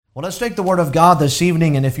Well, let's take the Word of God this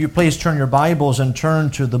evening, and if you please turn your Bibles and turn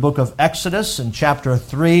to the book of Exodus in chapter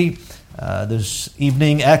 3. This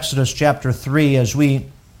evening, Exodus chapter 3. As we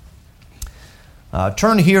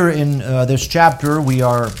turn here in this chapter, we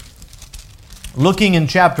are looking in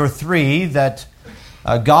chapter 3 that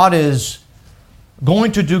God is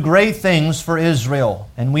going to do great things for Israel.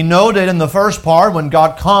 And we noted in the first part, when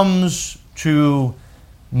God comes to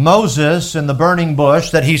Moses in the burning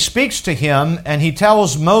bush, that he speaks to him and he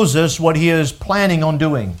tells Moses what he is planning on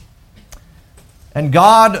doing. And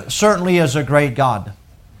God certainly is a great God.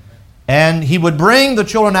 And he would bring the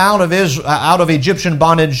children out of Egyptian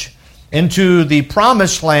bondage into the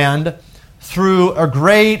promised land through a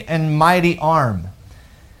great and mighty arm.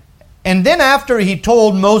 And then after he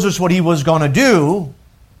told Moses what he was going to do,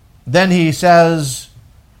 then he says,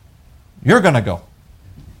 "You're going to go."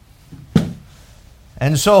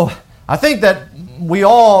 And so I think that we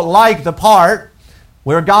all like the part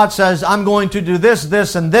where God says, "I'm going to do this,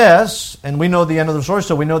 this, and this." And we know the end of the story,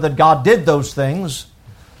 so we know that God did those things.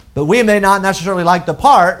 But we may not necessarily like the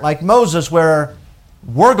part, like Moses, where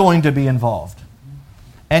we're going to be involved.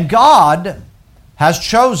 And God has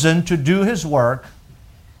chosen to do His work.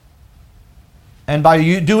 And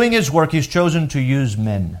by doing His work, He's chosen to use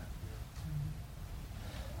men.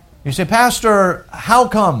 You say, "Pastor, how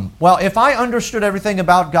come?" Well, if I understood everything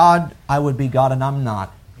about God, I would be God, and I'm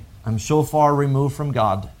not. I'm so far removed from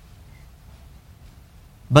God.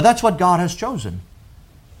 But that's what God has chosen.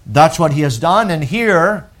 That's what He has done. And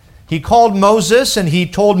here, He called Moses, and He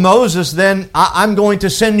told Moses, then, "I'm going to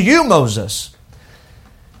send you, Moses."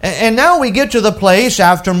 And now we get to the place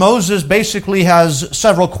after Moses basically has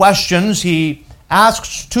several questions. He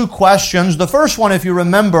asks two questions. The first one, if you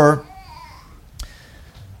remember,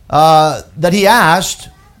 that he asked,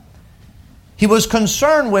 he was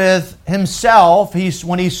concerned with himself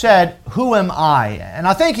when he said, "Who am I?" And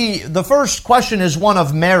I think the first question is one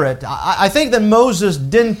of merit. I think that Moses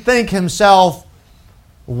didn't think himself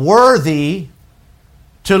worthy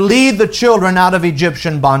to lead the children out of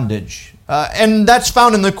Egyptian bondage. And that's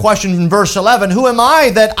found in the question in verse 11, "Who am I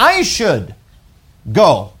that I should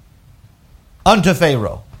go unto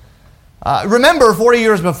Pharaoh?" Remember, 40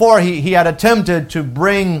 years before, he had attempted to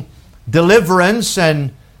bring deliverance,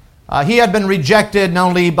 and he had been rejected not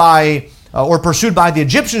only by or pursued by the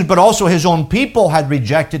Egyptians, but also his own people had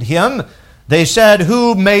rejected him. They said,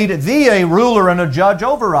 "Who made thee a ruler and a judge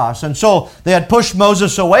over us?" And so they had pushed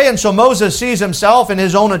Moses away, and so Moses sees himself in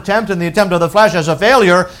his own attempt, in the attempt of the flesh, as a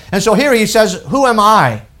failure. And so here he says, "Who am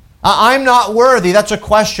I? I'm not worthy." That's a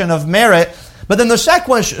question of merit. But then the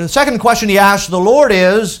second question he asks the Lord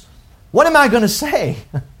is, "What am I going to say?"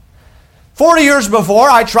 40 years before,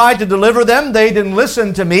 I tried to deliver them. They didn't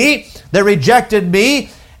listen to me. They rejected me.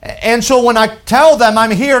 And so when I tell them, "I'm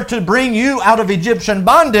here to bring you out of Egyptian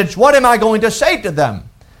bondage," what am I going to say to them?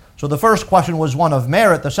 So the first question was one of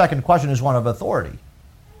merit. The second question is one of authority.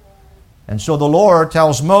 And so the Lord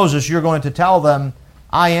tells Moses, "You're going to tell them,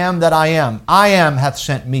 I am that I am. I am hath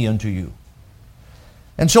sent me unto you."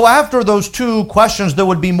 And so after those two questions, there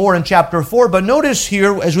would be more in chapter 4. But notice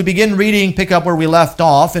here, as we begin reading, pick up where we left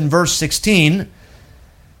off in verse 16.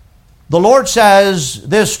 The Lord says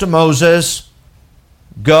this to Moses,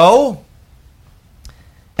 "Go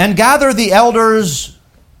and gather the elders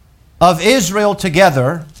of Israel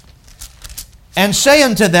together, and say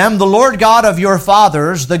unto them, The Lord God of your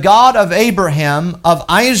fathers, the God of Abraham, of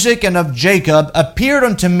Isaac, and of Jacob, appeared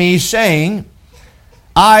unto me, saying,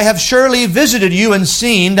 I have surely visited you and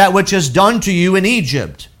seen that which is done to you in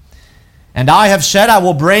Egypt. And I have said, I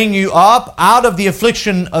will bring you up out of the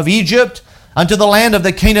affliction of Egypt unto the land of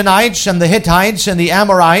the Canaanites and the Hittites and the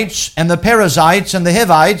Amorites and the Perizzites and the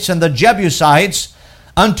Hivites and the Jebusites,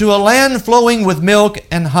 unto a land flowing with milk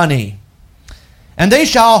and honey. And they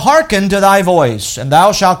shall hearken to thy voice, and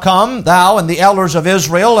thou shalt come, thou and the elders of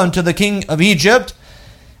Israel, unto the king of Egypt,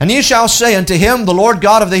 and ye shall say unto him, The Lord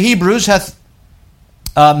God of the Hebrews hath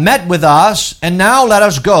met with us, and now let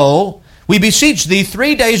us go, we beseech thee,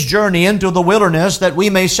 3 days' journey into the wilderness, that we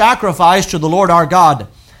may sacrifice to the Lord our God.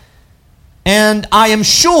 And I am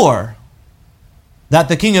sure that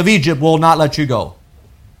the king of Egypt will not let you go.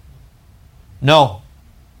 No.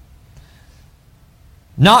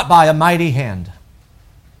 Not by a mighty hand.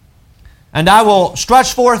 And I will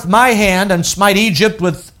stretch forth my hand and smite Egypt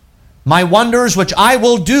with my wonders, which I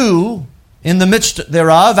will do in the midst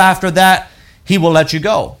thereof. After that, he will let you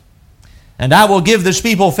go. And I will give this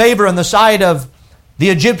people favor in the sight of the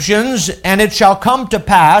Egyptians, and it shall come to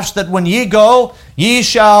pass that when ye go, ye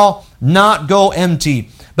shall not go empty.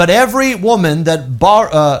 But every woman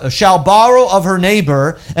that shall borrow of her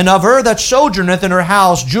neighbor, and of her that sojourneth in her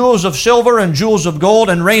house, jewels of silver and jewels of gold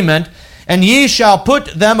and raiment, and ye shall put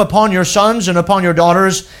them upon your sons and upon your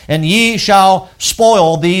daughters, and ye shall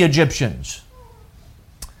spoil the Egyptians.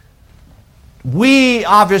 We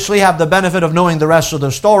obviously have the benefit of knowing the rest of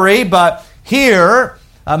the story, but here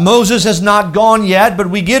Moses has not gone yet, but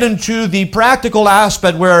we get into the practical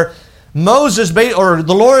aspect where Moses, or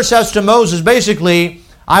the Lord says to Moses, basically,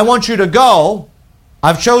 I want you to go.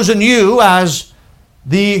 I've chosen you as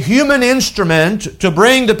the human instrument to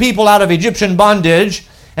bring the people out of Egyptian bondage.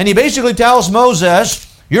 And he basically tells Moses,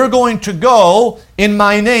 you're going to go in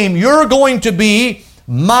my name. You're going to be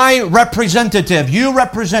my representative. You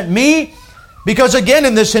represent me. Because again,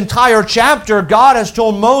 in this entire chapter, God has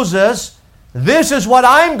told Moses, this is what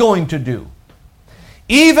I'm going to do.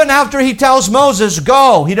 Even after he tells Moses,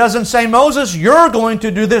 go, he doesn't say, Moses, you're going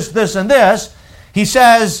to do this, this, and this. He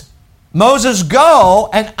says, Moses, go,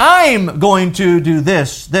 and I'm going to do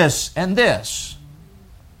this, this, and this.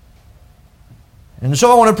 And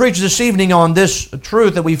so I want to preach this evening on this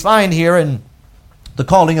truth that we find here in the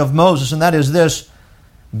calling of Moses, and that is this: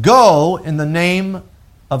 go in the name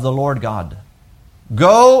of the Lord God.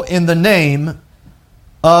 Go in the name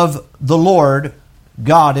of the Lord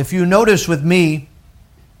God. If you notice with me,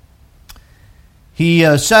 he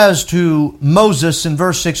says to Moses in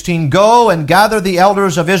verse 16, go and gather the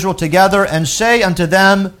elders of Israel together and say unto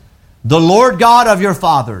them, the Lord God of your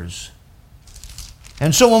fathers.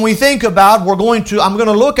 And so when we think about, I'm going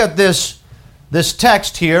to look at this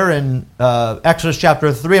text here in Exodus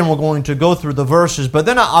chapter 3, and we're going to go through the verses. But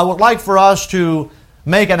then I would like for us to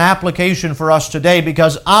make an application for us today,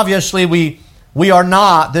 because obviously we are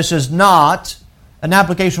not, this is not an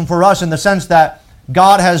application for us in the sense that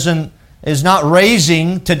God is not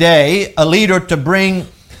raising today a leader to bring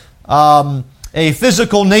a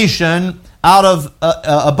physical nation out of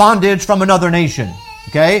a bondage from another nation.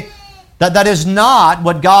 Okay? That is not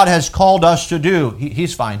what God has called us to do.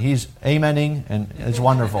 He's fine. He's amening, and it's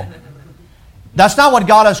wonderful. That's not what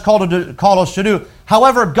God has called us to do.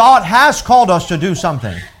 However, God has called us to do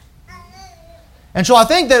something. And so I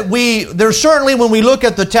think that there's certainly, when we look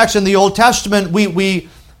at the text in the Old Testament, we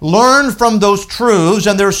learn from those truths,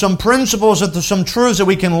 and there's some principles and some truths that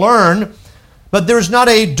we can learn, but there's not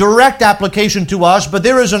a direct application to us, but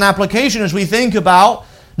there is an application as we think about,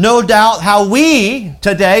 no doubt, how we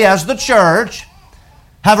today as the church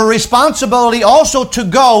have a responsibility also to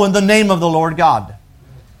go in the name of the Lord God.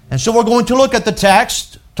 And so we're going to look at the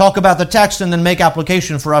text, talk about the text, and then make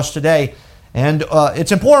application for us today. And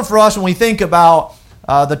it's important for us when we think about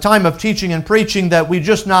the time of teaching and preaching that we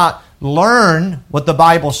just not learn what the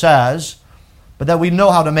Bible says, but that we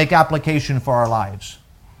know how to make application for our lives.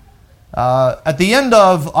 At the end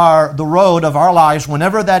of the road of our lives,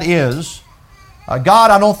 whenever that is, I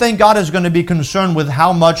don't think God is going to be concerned with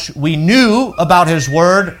how much we knew about His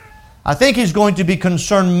Word. I think He's going to be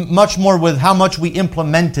concerned much more with how much we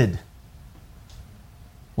implemented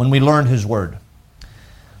when we learned His Word.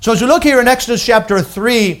 So as we look here in Exodus chapter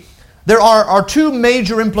 3, there are two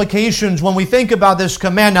major implications when we think about this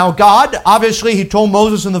command. Now God, obviously, He told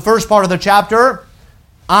Moses in the first part of the chapter,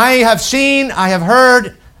 I have seen, I have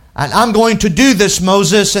heard, and I'm going to do this,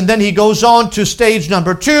 Moses. And then He goes on to stage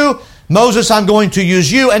number 2, Moses, I'm going to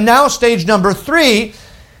use you. And now stage number 3,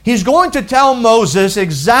 He's going to tell Moses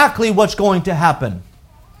exactly what's going to happen.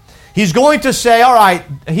 He's going to say, all right,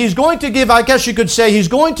 He's going to give, I guess you could say, He's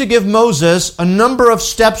going to give Moses a number of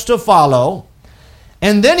steps to follow.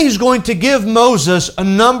 And then He's going to give Moses a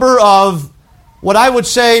number of, what I would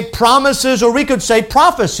say, promises, or we could say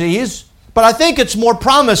prophecies. But I think it's more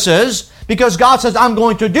promises, because God says, I'm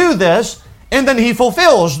going to do this. And then He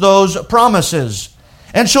fulfills those promises.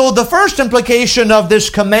 And so the first implication of this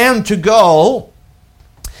command to go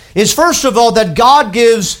is, first of all, that God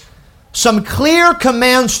gives some clear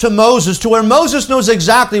commands to Moses to where Moses knows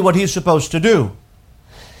exactly what he's supposed to do.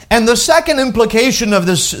 And the second implication of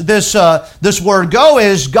this word go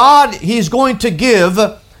is He's going to give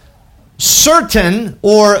certain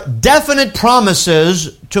or definite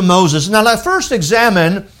promises to Moses. Now let's first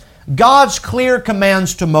examine God's clear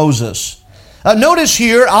commands to Moses. Notice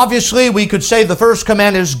here, obviously, we could say the first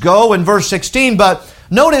command is go in verse 16, but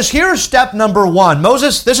notice here's step number 1.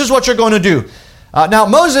 Moses, this is what you're going to do. Now,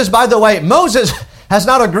 Moses, by the way, Moses has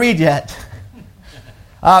not agreed yet.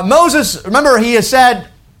 Moses, remember, he has said,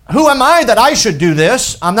 who am I that I should do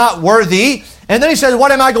this? I'm not worthy. And then he said,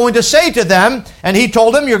 what am I going to say to them? And he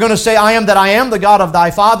told him, you're going to say, I am that I am, the God of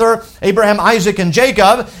thy father, Abraham, Isaac, and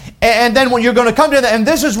Jacob. And then when you're going to come to them, and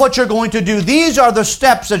this is what you're going to do. These are the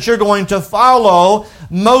steps that you're going to follow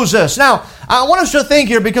Moses. Now, I want us to think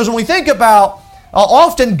here, because when we think about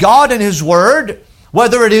often God and His Word,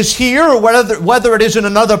 whether it is here or whether it is in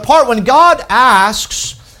another part, when God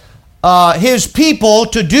asks His people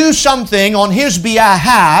to do something on His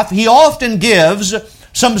behalf, He often gives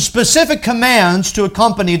some specific commands to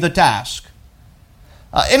accompany the task.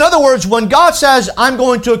 In other words, when God says, I'm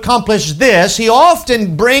going to accomplish this, He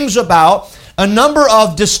often brings about a number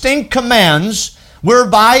of distinct commands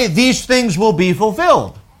whereby these things will be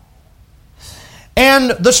fulfilled.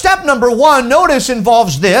 And the step number one, notice,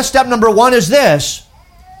 involves this. Step number one is this: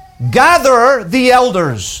 gather the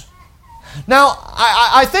elders. Now,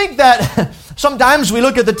 I think that sometimes we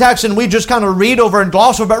look at the text and we just kind of read over and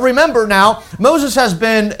gloss over. But remember now, Moses has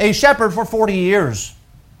been a shepherd for 40 years.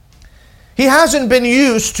 He hasn't been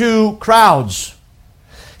used to crowds.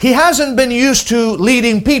 He hasn't been used to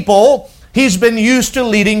leading people. He's been used to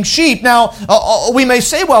leading sheep. Now, we may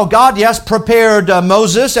say, well, God, yes, prepared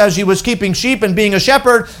Moses as he was keeping sheep and being a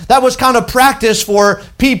shepherd. That was kind of practice for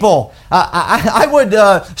people. I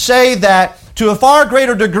would say that to a far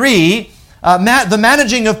greater degree, the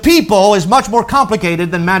managing of people is much more complicated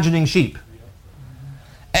than managing sheep.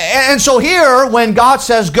 And so here, when God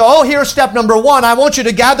says go, here's step number one. I want you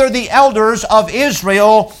to gather the elders of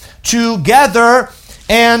Israel together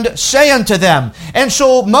and say unto them. And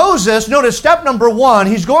so Moses, notice step number one,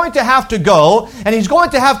 he's going to have to go and he's going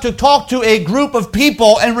to have to talk to a group of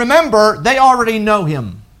people. And remember, they already know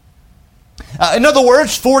him. In other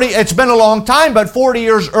words, it's been a long time, but 40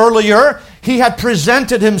 years earlier, he had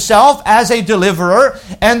presented himself as a deliverer,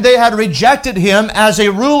 and they had rejected him as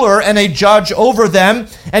a ruler and a judge over them.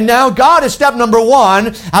 And now God is step number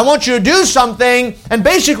one. I want you to do something. And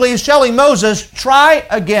basically he's telling Moses, try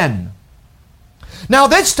again. Now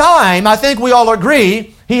this time, I think we all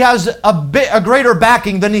agree, he has a greater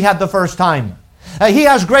backing than he had the first time. He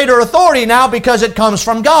has greater authority now because it comes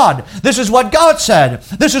from God. This is what God said.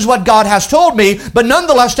 This is what God has told me. But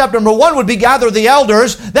nonetheless, step number one would be gather the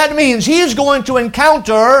elders. That means he is going to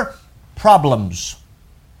encounter problems.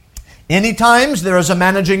 Anytime there is a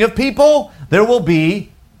managing of people, there will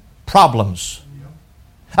be problems.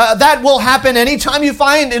 That will happen anytime you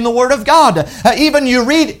find in the Word of God. Even you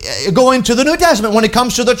read, going to the New Testament, when it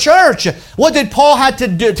comes to the church. What did Paul had to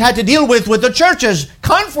deal with the churches?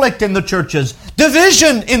 Conflict in the churches.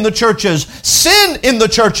 Division in the churches. Sin in the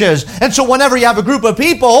churches. And so whenever you have a group of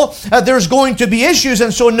people, there's going to be issues.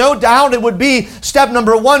 And so no doubt it would be, step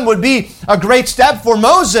number one would be a great step for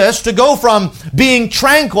Moses to go from being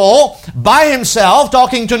tranquil by himself,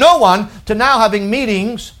 talking to no one, to now having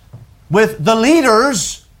meetings with the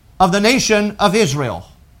leaders of the nation of Israel.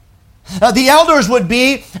 The elders would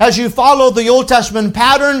be, as you follow the Old Testament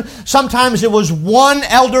pattern, sometimes it was one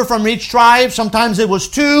elder from each tribe, sometimes it was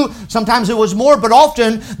two, sometimes it was more, but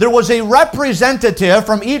often there was a representative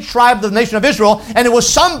from each tribe of the nation of Israel, and it was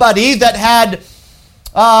somebody that had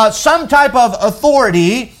some type of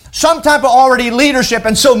authority, some type of already leadership.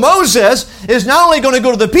 And so Moses is not only going to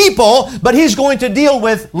go to the people, but he's going to deal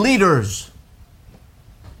with leaders.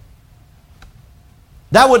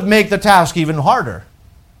 That would make the task even harder.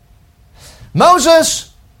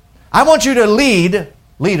 Moses, I want you to lead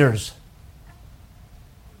leaders.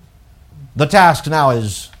 The task now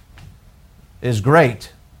is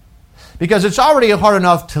great. Because it's already hard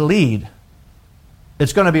enough to lead.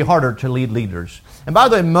 It's going to be harder to lead leaders. And by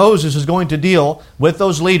the way, Moses is going to deal with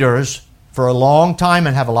those leaders for a long time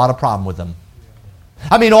and have a lot of problem with them.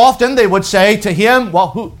 I mean, often they would say to him,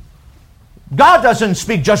 well, God doesn't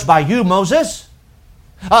speak just by you, Moses.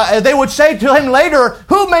 They would say to him later,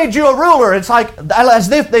 who made you a ruler? It's like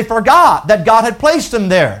as if they forgot that God had placed him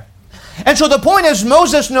there. And so the point is,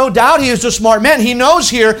 Moses, no doubt, he is a smart man. He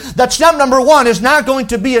knows here that step number one is not going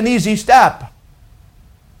to be an easy step.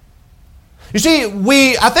 You see,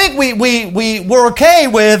 I think we're okay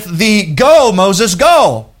with the go, Moses,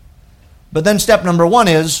 go. But then step number one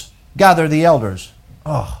is gather the elders.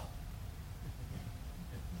 Oh.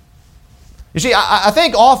 You see, I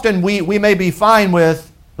think often we may be fine with,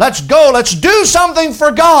 let's go, let's do something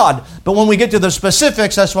for God. But when we get to the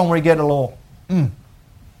specifics, that's when we get a little,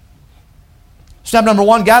 Step number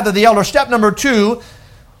one, gather the elders. Step number two,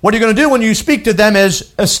 what you're going to do when you speak to them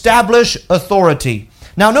is establish authority.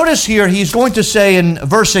 Now notice here, he's going to say in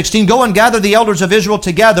verse 16, go and gather the elders of Israel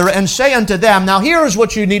together and say unto them. Now here's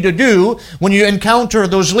what you need to do when you encounter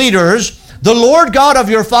those leaders. The Lord God of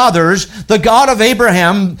your fathers, the God of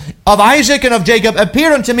Abraham, of Isaac, and of Jacob,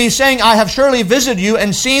 appeared unto me, saying, I have surely visited you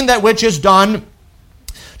and seen that which is done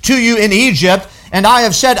to you in Egypt, and I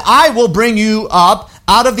have said, I will bring you up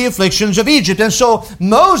out of the afflictions of Egypt. And so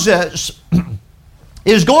Moses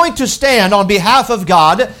is going to stand on behalf of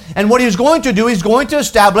God, and what he's going to do, he's going to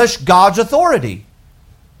establish God's authority.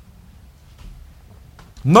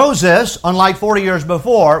 Moses, unlike 40 years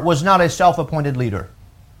before, was not a self-appointed leader.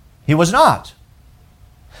 He was not.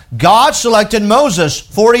 God selected Moses.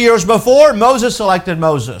 40 years before, Moses selected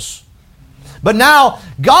Moses. But now,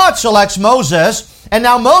 God selects Moses, and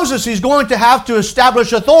now Moses, he's going to have to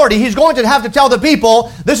establish authority. He's going to have to tell the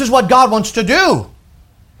people, this is what God wants to do.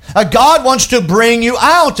 God wants to bring you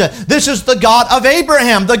out. This is the God of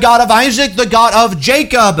Abraham, the God of Isaac, the God of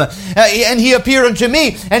Jacob. And he appeared unto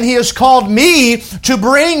me, and he has called me to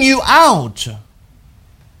bring you out.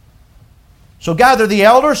 So gather the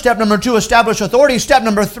elders. Step number 2, establish authority. Step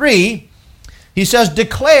number 3, he says,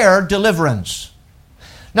 declare deliverance.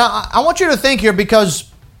 Now, I want you to think here, because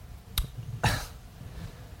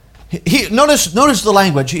notice the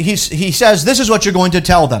language. He says, this is what you're going to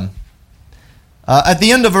tell them. At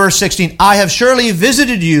the end of verse 16, I have surely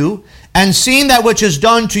visited you and seen that which is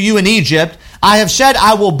done to you in Egypt. I have said,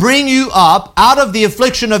 I will bring you up out of the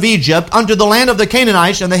affliction of Egypt unto the land of the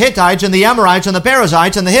Canaanites and the Hittites and the Amorites and the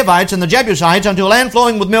Perizzites and the Hivites and the Jebusites, unto a land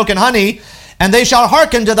flowing with milk and honey. And they shall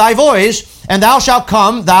hearken to thy voice, and thou shalt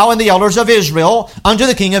come, thou and the elders of Israel, unto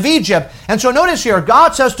the king of Egypt. And so notice here,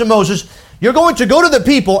 God says to Moses, you're going to go to the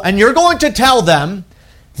people and you're going to tell them,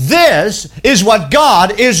 this is what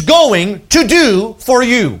God is going to do for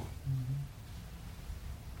you.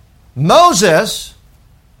 Moses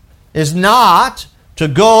is not to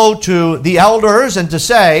go to the elders and to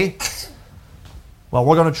say, well,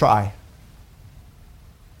 we're going to try.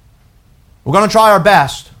 We're going to try our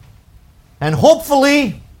best. And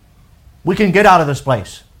hopefully, we can get out of this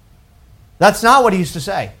place. That's not what he's to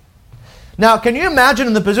say. Now, can you imagine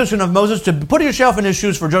in the position of Moses, to put yourself in his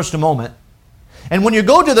shoes for just a moment? And when you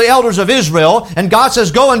go to the elders of Israel, and God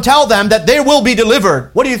says, go and tell them that they will be delivered,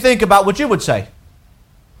 what do you think about what you would say?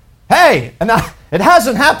 Hey, it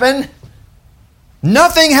hasn't happened.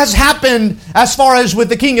 Nothing has happened as far as with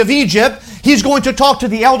the king of Egypt. He's going to talk to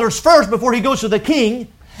the elders first before he goes to the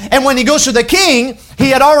king. And when he goes to the king, he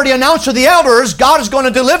had already announced to the elders, God is going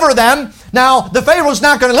to deliver them. Now, the Pharaoh's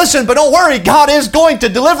not going to listen, but don't worry, God is going to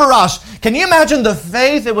deliver us. Can you imagine the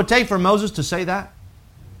faith it would take for Moses to say that?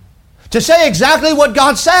 To say exactly what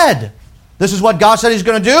God said. This is what God said he's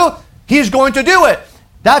going to do. He's going to do it.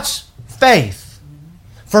 That's faith.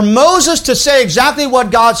 For Moses to say exactly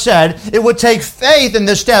what God said, it would take faith in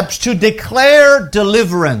the steps to declare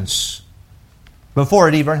deliverance before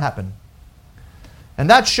it even happened. And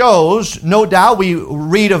that shows, no doubt, we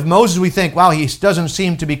read of Moses, we think, wow, he doesn't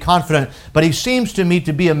seem to be confident, but he seems to me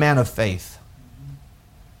to be a man of faith.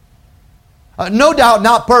 No doubt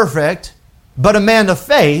not perfect, but a man of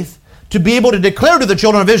faith, to be able to declare to the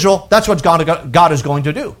children of Israel, that's what God is going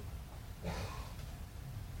to do.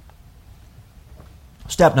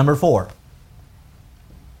 Step number 4.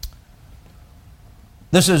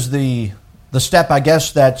 This is the step, I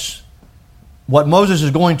guess, that's what Moses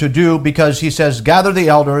is going to do, because he says, gather the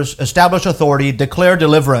elders, establish authority, declare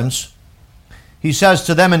deliverance. He says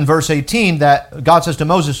to them in verse 18 that God says to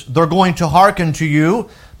Moses, they're going to hearken to you.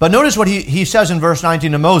 But notice what he says in verse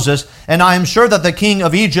 19 to Moses, and I am sure that the king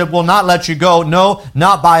of Egypt will not let you go, no,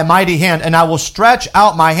 not by a mighty hand. And I will stretch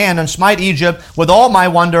out my hand and smite Egypt with all my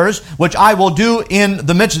wonders, which I will do in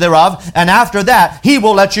the midst thereof. And after that, he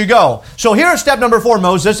will let you go. So here is step number 4,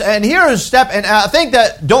 Moses. And here is step, and I think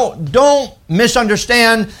that don't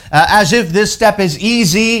misunderstand as if this step is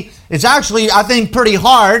easy. It's actually, I think, pretty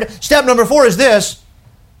hard. Step number 4 is this: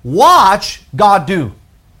 watch God do.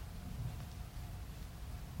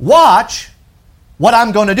 Watch what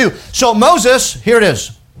I'm going to do. So Moses, here it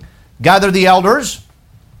is. Gather the elders.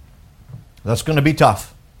 That's going to be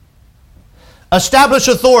tough. Establish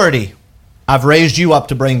authority. I've raised you up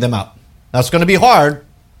to bring them up. That's going to be hard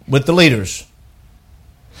with the leaders.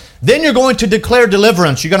 Then you're going to declare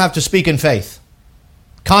deliverance. You're going to have to speak in faith.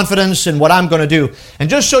 Confidence in what I'm going to do. And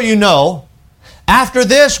just so you know, after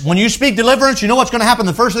this, when you speak deliverance, you know what's going to happen?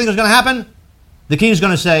 The first thing that's going to happen? The king's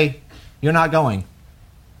going to say, you're not going.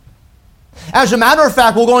 As a matter of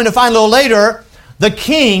fact, we're going to find a little later, the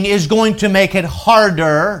king is going to make it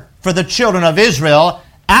harder for the children of Israel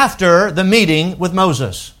after the meeting with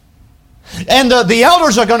Moses. And the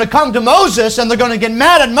elders are going to come to Moses, and they're going to get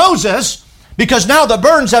mad at Moses because now the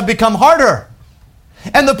burdens have become harder.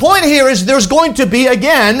 And the point here is there's going to be,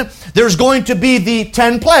 again, there's going to be the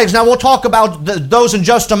 10 plagues. Now we'll talk about those in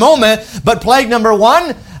just a moment, but plague number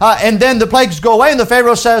 1, and then the plagues go away, and the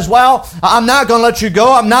Pharaoh says, well, I'm not going to let you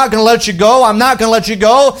go, I'm not going to let you go, I'm not going to let you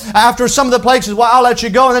go. After some of the plagues, he says, well, I'll let you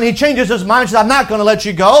go, and then he changes his mind and says, I'm not going to let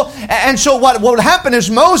you go. And so what would happen is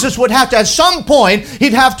Moses would have to, at some point,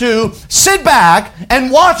 he'd have to sit back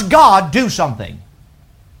and watch God do something.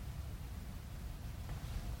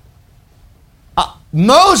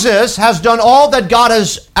 Moses has done all that God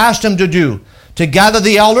has asked him to do, to gather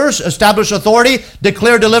the elders, establish authority,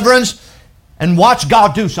 declare deliverance, and watch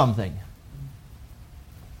God do something.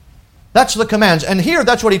 That's the commands. And here,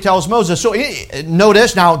 that's what he tells Moses. So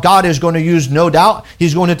notice, now God is going to use, no doubt,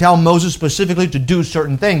 he's going to tell Moses specifically to do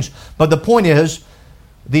certain things. But the point is,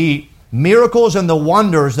 the miracles and the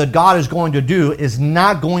wonders that God is going to do is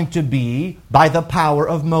not going to be by the power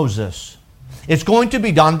of Moses. It's going to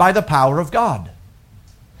be done by the power of God.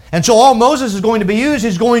 And so all Moses is going to be used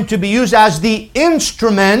is going to be used as the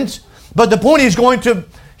instrument, but the point he's going to...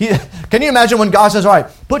 can you imagine when God says, all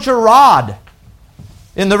right, put your rod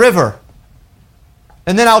in the river,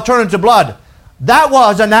 and then I'll turn it to blood. That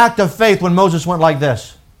was an act of faith when Moses went like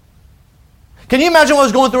this. Can you imagine what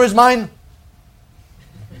was going through his mind?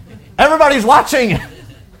 Everybody's watching.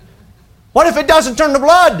 What if it doesn't turn to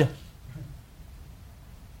blood?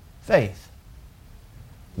 Faith.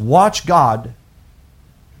 Watch God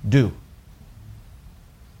do.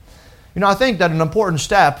 You know, I think that an important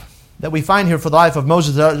step that we find here for the life of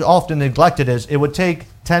Moses that is often neglected is it would take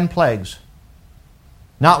 10 plagues.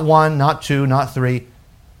 Not 1, not 2, not 3.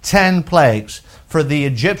 10 plagues for the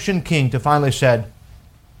Egyptian king to finally said,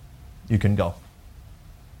 you can go.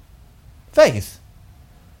 Faith.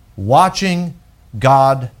 Watching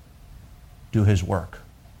God do His work.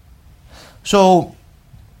 So,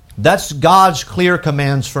 that's God's clear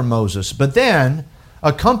commands for Moses. But then,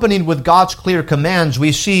 accompanied with God's clear commands,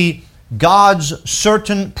 we see God's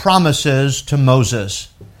certain promises to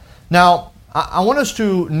Moses. Now, I want us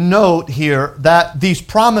to note here that these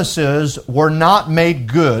promises were not made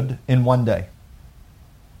good in one day.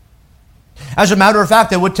 As a matter of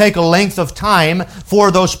fact, it would take a length of time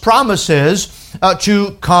for those promises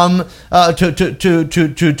to come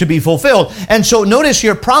to be fulfilled. And so notice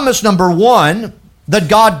here, promise number 1 that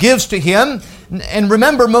God gives to him. And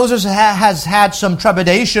remember, Moses has had some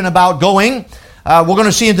trepidation about going. We're going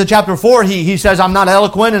to see into chapter 4, he says, I'm not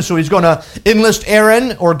eloquent, and so he's going to enlist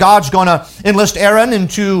Aaron, or God's going to enlist Aaron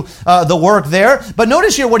into the work there. But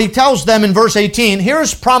notice here what he tells them in verse 18.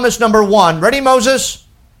 Here's promise number 1. Ready, Moses?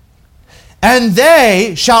 And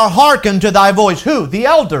they shall hearken to thy voice. Who? The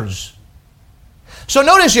elders. So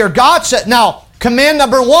notice here, God said, now, command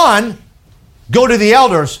number 1, go to the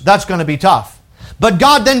elders. That's going to be tough. But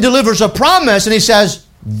God then delivers a promise, and He says,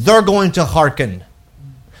 they're going to hearken.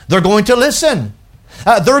 They're going to listen.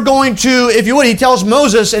 They're going to, if you would, He tells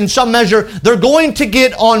Moses in some measure, they're going to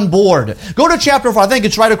get on board. Go to chapter 4. I think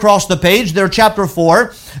it's right across the page there, chapter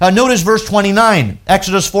 4. Notice verse 29.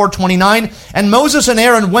 Exodus 4:29. And Moses and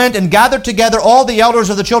Aaron went and gathered together all the elders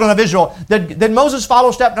of the children of Israel. Did Moses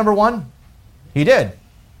follow step number 1? He did.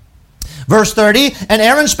 Verse 30, and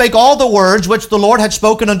Aaron spake all the words which the Lord had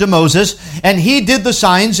spoken unto Moses, and he did the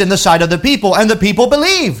signs in the sight of the people, and the people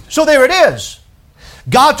believed. So there it is.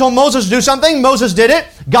 God told Moses to do something, Moses did it.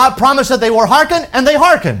 God promised that they were hearkened, and they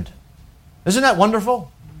hearkened. Isn't that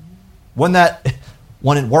wonderful? When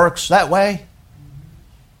it works that way.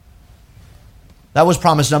 That was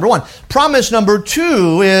promise number 1. Promise number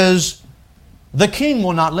 2 is the king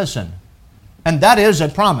will not listen. And that is a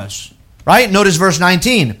promise. Right? Notice verse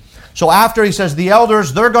 19. So after he says the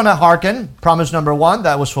elders, they're going to hearken. Promise number 1,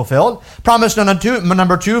 that was fulfilled. Promise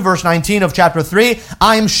number 2, verse 19 of chapter 3.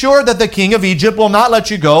 I am sure that the king of Egypt will not let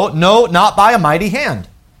you go. No, not by a mighty hand.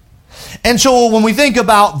 And so when we think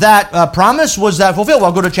about that promise, was that fulfilled?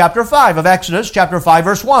 Well, go to chapter 5 of Exodus, chapter 5,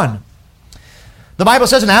 verse 1. The Bible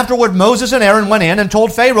says, and afterward Moses and Aaron went in and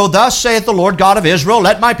told Pharaoh, thus saith the Lord God of Israel,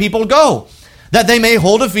 let my people go, that they may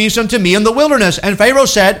hold a feast unto me in the wilderness. And Pharaoh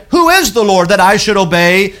said, who is the Lord that I should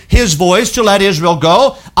obey His voice to let Israel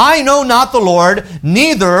go? I know not the Lord,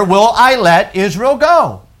 neither will I let Israel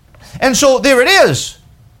go. And so there it is.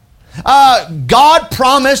 God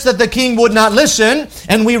promised that the king would not listen.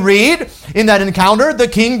 And we read in that encounter, the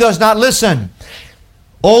king does not listen.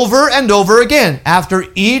 Over and over again, after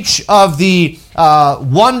each of the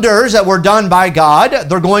wonders that were done by God,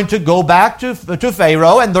 they're going to go back to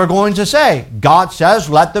Pharaoh and they're going to say, God says,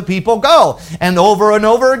 let the people go. And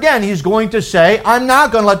over again, he's going to say, I'm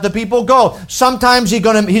not going to let the people go. Sometimes he's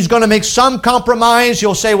going to make some compromise.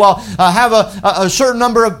 He'll say, well, have a certain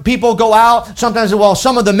number of people go out. Sometimes, well,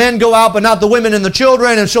 some of the men go out, but not the women and the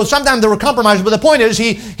children. And so sometimes there were compromises. But the point is,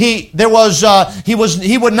 he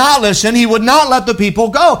would not listen. He would not let the people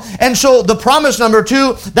go. And so the promise number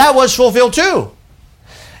 2, that was fulfilled too.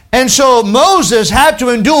 And so Moses had to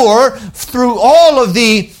endure through all of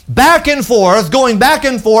the back and forth, going back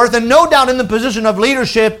and forth, and no doubt in the position of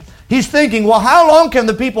leadership, he's thinking, well, how long can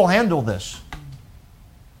the people handle this?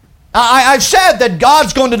 I've said that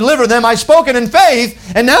God's going to deliver them. I've spoken in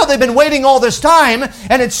faith, and now they've been waiting all this time,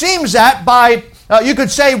 and it seems that by, you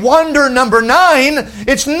could say, wonder number 9,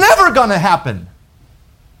 it's never going to happen.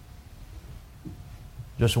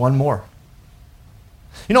 Just one more.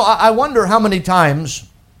 You know, I wonder how many times,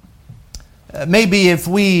 maybe if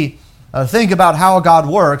we think about how God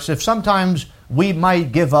works, if sometimes we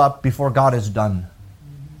might give up before God is done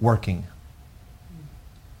working.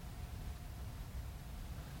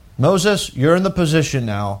 Moses, you're in the position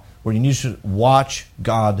now where you need to watch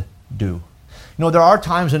God do. You know, there are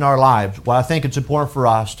times in our lives where I think it's important for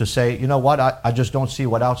us to say, you know what, I just don't see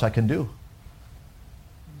what else I can do.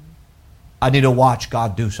 I need to watch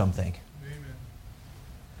God do something. Amen.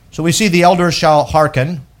 So we see the elders shall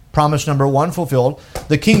hearken. Promise number 1 fulfilled.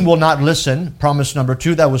 The king will not listen. Promise number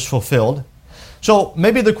 2, that was fulfilled. So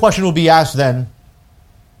maybe the question will be asked then,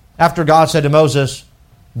 after God said to Moses,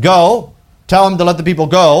 go, tell him to let the people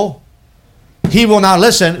go. He will not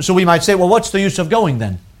listen. So we might say, well, what's the use of going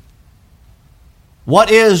then?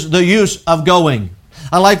 What is the use of going?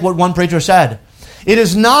 I like what one preacher said. It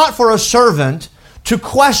is not for a servant to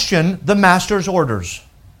question the master's orders.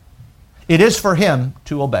 It is for him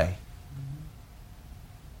to obey.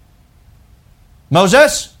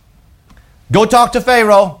 Moses, go talk to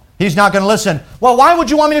Pharaoh. He's not going to listen. Well, why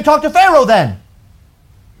would you want me to talk to Pharaoh then?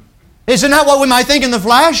 Isn't that what we might think in the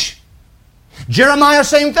flesh? Jeremiah,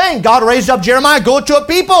 same thing. God raised up Jeremiah, go to a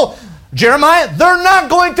people. Jeremiah, they're not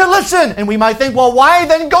going to listen. And we might think, well, why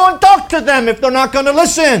then go and talk to them if they're not going to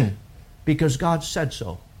listen? Because God said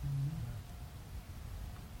so.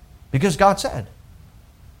 Because God said.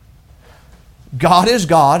 God is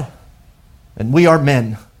God, and we are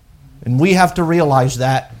men. And we have to realize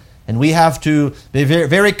that. And we have to be very,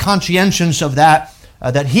 very conscientious of that.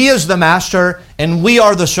 That He is the master and we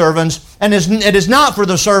are the servants. And it is not for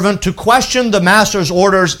the servant to question the master's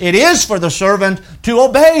orders. It is for the servant to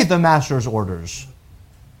obey the master's orders.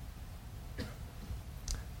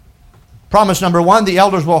 Promise number 1, the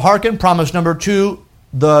elders will hearken. Promise number 2,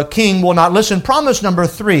 the king will not listen. Promise number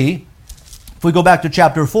 3, if we go back to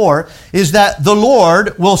chapter 4, is that the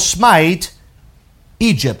Lord will smite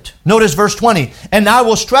Egypt. Notice verse 20. And I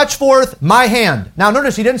will stretch forth my hand. Now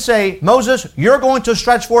notice he didn't say, Moses, you're going to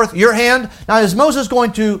stretch forth your hand. Now is Moses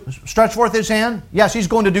going to stretch forth his hand? Yes, he's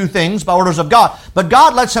going to do things by orders of God. But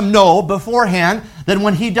God lets him know beforehand that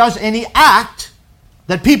when he does any act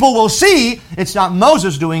that people will see, it's not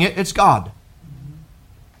Moses doing it, it's God.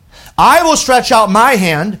 I will stretch out my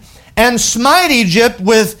hand and smite Egypt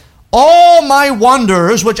with all my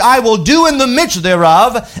wonders, which I will do in the midst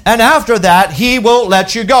thereof, and after that he will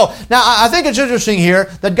let you go. Now, I think it's interesting here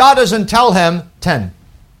that God doesn't tell him 10.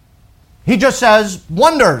 He just says,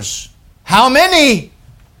 wonders. How many?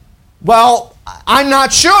 Well, I'm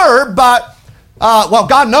not sure, but,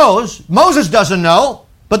 God knows. Moses doesn't know.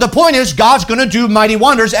 But the point is, God's going to do mighty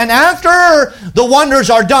wonders, and after the wonders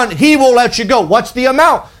are done, he will let you go. What's the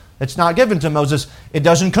amount? It's not given to Moses. It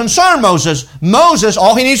doesn't concern Moses. Moses,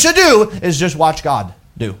 all he needs to do is just watch God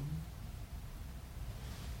do.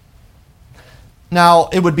 Now,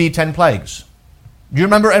 it would be 10 plagues. Do you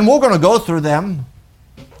remember? And we're going to go through them.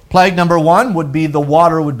 Plague number 1 would be the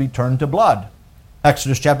water would be turned to blood.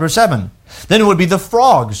 Exodus chapter 7. Then it would be the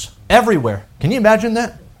frogs everywhere. Can you imagine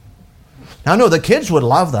that? Now, I know the kids would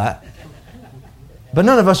love that. But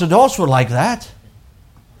none of us adults would like that.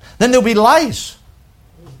 Then there'll be lice.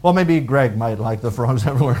 Well, maybe Greg might like the frogs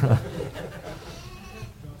everywhere.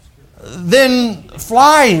 Then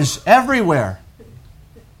flies everywhere.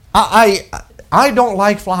 I don't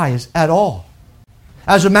like flies at all.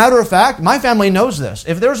 As a matter of fact, my family knows this.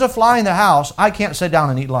 If there's a fly in the house, I can't sit down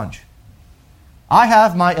and eat lunch. I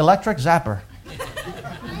have my electric zapper.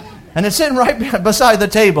 And it's sitting right beside the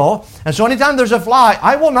table. And so anytime there's a fly,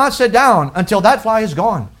 I will not sit down until that fly is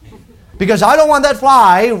gone. Because I don't want that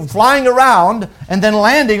fly flying around and then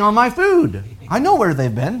landing on my food. I know where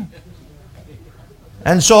they've been.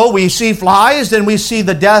 And so we see flies, then we see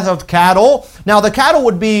the death of cattle. Now the cattle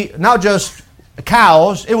would be not just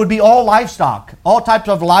cows, it would be all livestock. All types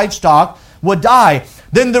of livestock would die.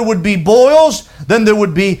 Then there would be boils, then there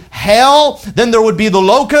would be hail, then there would be the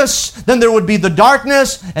locusts, then there would be the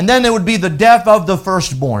darkness, and then there would be the death of the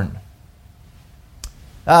firstborn.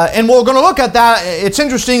 And we're going to look at that. It's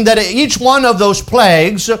interesting that each one of those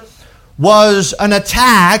plagues was an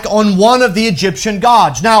attack on one of the Egyptian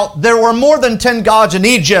gods. Now, there were more than 10 gods in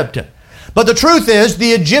Egypt. But the truth is,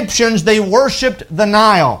 the Egyptians, they worshipped the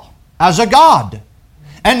Nile as a god.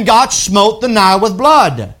 And God smote the Nile with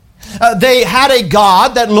blood. They had a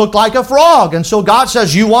god that looked like a frog. And so God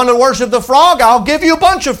says, you want to worship the frog? I'll give you a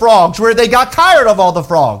bunch of frogs, where they got tired of all the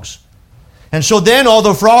frogs. And so then all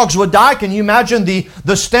the frogs would die. Can you imagine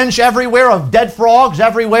the stench everywhere of dead frogs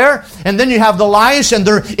everywhere? And then you have the lice, and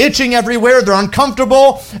they're itching everywhere. They're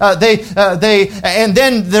uncomfortable. And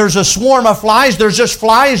then there's a swarm of flies. There's just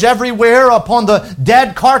flies everywhere upon the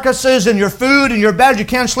dead carcasses and your food and your bed. You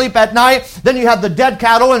can't sleep at night. Then you have the dead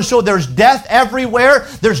cattle, and so there's death everywhere.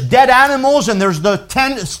 There's dead animals, and there's the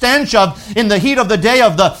stench of, in the heat of the day,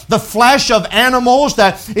 of the flesh of animals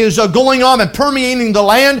that is going on and permeating the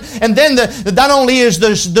land. And then not only is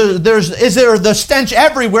there the stench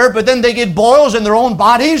everywhere, but then they get boils in their own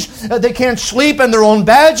bodies. They can't sleep in their own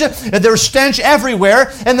beds. There's stench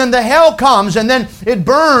everywhere. And then the hail comes, and then it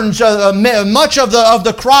burns much of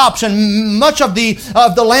the crops and much of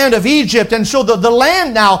the land of Egypt. And so the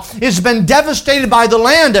land now has been devastated by the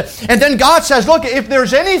land. And then God says, look, if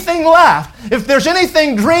there's anything left, if there's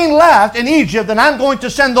anything green left in Egypt, then I'm going to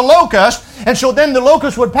send the locust. And so then the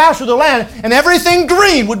locust would pass through the land, and everything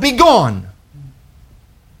green would be gone.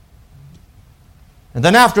 And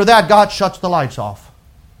then after that, God shuts the lights off.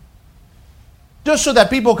 Just so that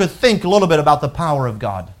people could think a little bit about the power of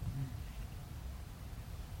God.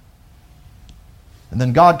 And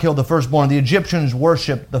then God killed the firstborn. The Egyptians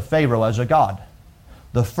worshipped the Pharaoh as a god.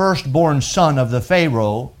 The firstborn son of the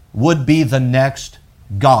Pharaoh would be the next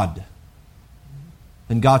god.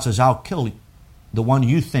 And God says, I'll kill the one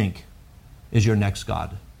you think is your next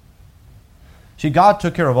god. See, God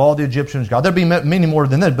took care of all the Egyptians' gods. There'd be many more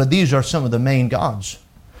than that, but these are some of the main gods.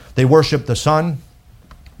 They worship the sun.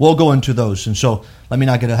 We'll go into those, and so let me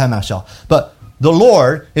not get ahead of myself. But the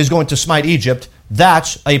Lord is going to smite Egypt.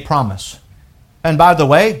 That's a promise. And by the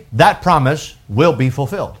way, that promise will be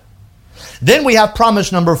fulfilled. Then we have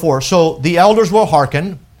promise number 4. So the elders will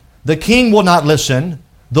hearken. The king will not listen.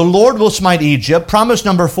 The Lord will smite Egypt. Promise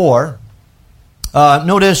number 4.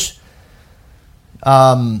 Notice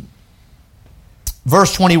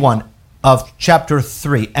verse 21 of chapter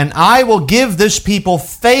 3. And I will give this people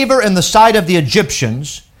favor in the sight of the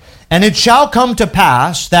Egyptians, and it shall come to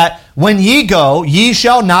pass that when ye go, ye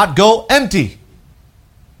shall not go empty.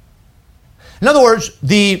 In other words,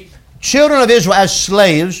 the children of Israel as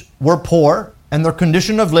slaves were poor, and their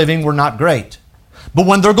condition of living were not great. But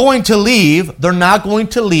when they're going to leave, they're not going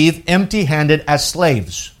to leave empty-handed as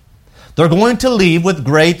slaves. They're going to leave with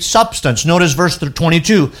great substance. Notice verse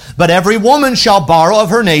 22. But every woman shall borrow of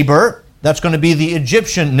her neighbor, that's going to be the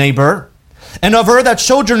Egyptian neighbor, and of her that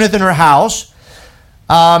sojourneth in her house,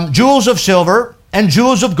 jewels of silver, and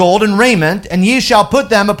jewels of gold, and raiment, and ye shall put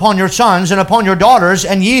them upon your sons and upon your daughters,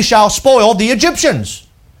 and ye shall spoil the Egyptians.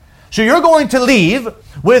 So you're going to leave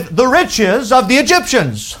with the riches of the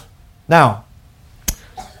Egyptians. Now,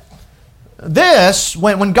 this,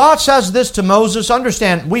 when God says this to Moses,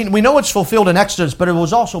 understand, we know it's fulfilled in Exodus, but it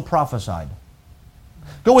was also prophesied.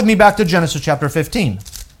 Go with me back to Genesis chapter 15.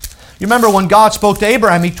 You remember when God spoke to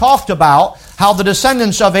Abraham, He talked about how the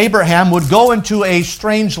descendants of Abraham would go into a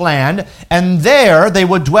strange land, and there they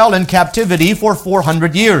would dwell in captivity for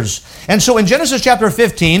 400 years. And so in Genesis chapter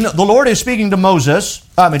 15, the Lord is speaking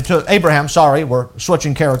to Abraham, we're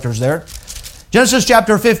switching characters there. Genesis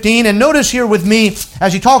chapter 15, and notice here with me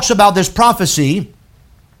as He talks about this prophecy,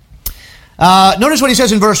 notice what He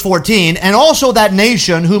says in verse 14, and also that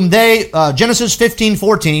nation whom they, Genesis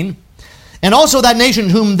 15:14, and also that nation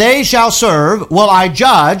whom they shall serve will I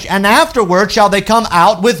judge, and afterward shall they come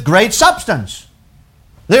out with great substance.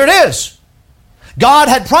 There it is. God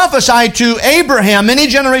had prophesied to Abraham many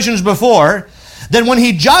generations before that when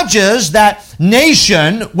He judges that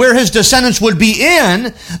nation where his descendants would be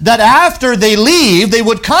in, that after they leave, they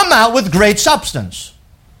would come out with great substance.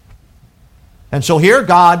 And so here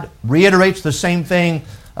God reiterates the same thing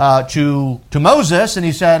to Moses, and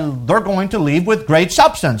He said, they're going to leave with great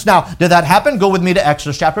substance. Now, did that happen? Go with me to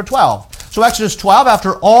Exodus chapter 12. So Exodus 12,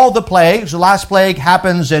 after all the plagues, the last plague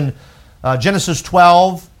happens in Genesis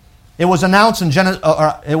 12. It was announced in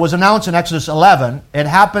Exodus 11. It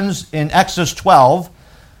happens in Exodus 12.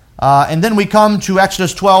 And then we come to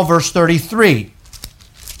Exodus 12, verse 33.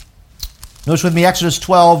 Notice with me Exodus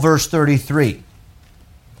 12, verse 33.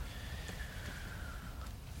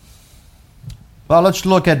 Well, let's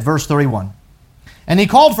look at verse 31. And he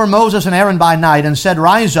called for Moses and Aaron by night, and said,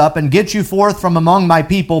 Rise up, and get you forth from among my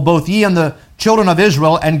people, both ye and the children of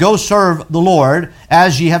Israel, and go serve the Lord,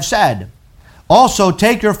 as ye have said. Also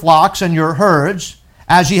take your flocks and your herds,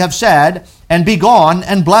 as ye have said, and be gone,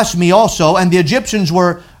 and bless me also. And the Egyptians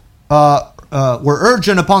were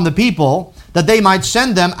urgent upon the people, that they might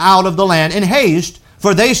send them out of the land in haste,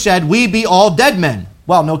 for they said, We be all dead men.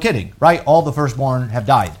 Well, no kidding, right? All the firstborn have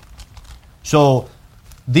died. So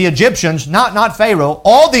the Egyptians, not Pharaoh,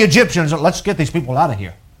 all the Egyptians, let's get these people out of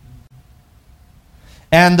here.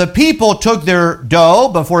 And the people took their dough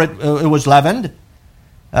before it was leavened,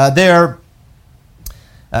 their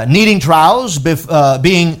kneading troughs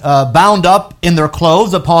being bound up in their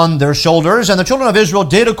clothes upon their shoulders. And the children of Israel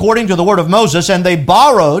did according to the word of Moses, and they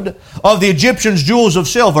borrowed of the Egyptians jewels of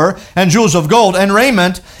silver and jewels of gold and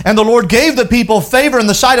raiment. And the Lord gave the people favor in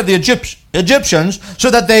the sight of the Egyptians, so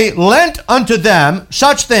that they lent unto them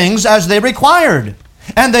such things as they required.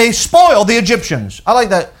 And they spoiled the Egyptians. I like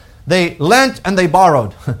that. They lent and they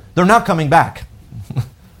borrowed. They're not coming back.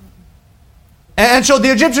 And so the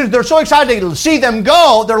Egyptians, they're so excited to see them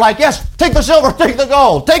go. They're like, yes, take the silver, take the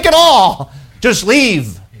gold, take it all. Just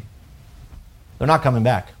leave. They're not coming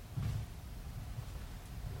back.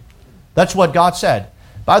 That's what God said.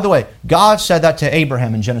 By the way, God said that to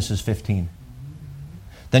Abraham in Genesis 15.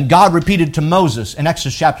 Then God repeated to Moses in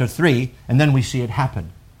Exodus chapter 3, and then we see it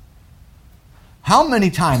happen. How many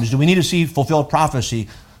times do we need to see fulfilled prophecy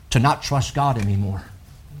to not trust God anymore?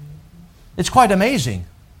 It's quite amazing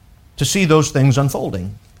to see those things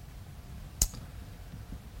unfolding.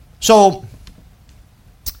 So,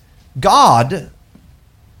 God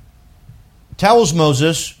tells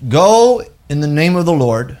Moses, go in the name of the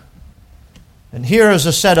Lord. And here is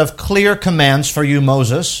a set of clear commands for you,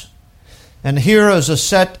 Moses. And here is a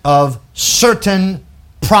set of certain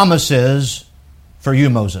promises for you,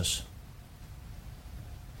 Moses.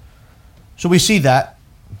 So we see that.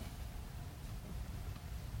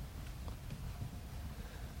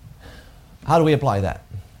 How do we apply that?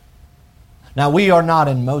 Now, we are not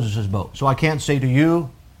in Moses' boat, so I can't say to you,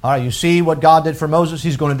 all right, you see what God did for Moses?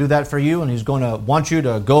 He's going to do that for you, and He's going to want you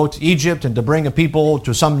to go to Egypt and to bring a people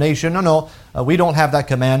to some nation. No, we don't have that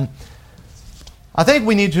command. I think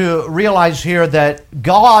we need to realize here that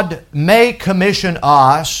God may commission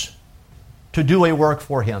us to do a work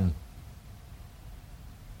for Him.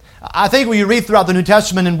 I think when you read throughout the New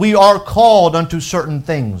Testament, and we are called unto certain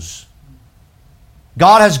things.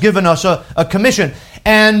 God has given us a commission.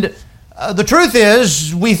 And the truth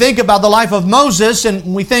is, we think about the life of Moses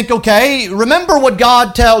and we think, okay, remember what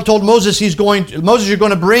God told Moses Moses, you're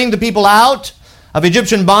going to bring the people out of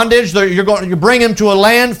Egyptian bondage. You're going to bring them to a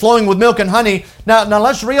land flowing with milk and honey. Now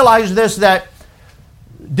let's realize this, that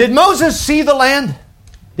did Moses see the land?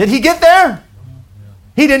 Did he get there?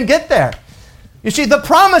 He didn't get there. You see, the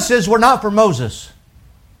promises were not for Moses.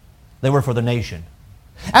 They were for the nation.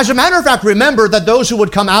 As a matter of fact, remember that those who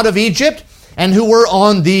would come out of Egypt and who were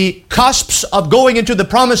on the cusps of going into the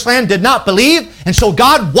promised land did not believe, and so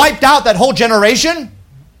God wiped out that whole generation.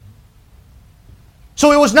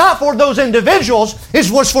 So it was not for those individuals,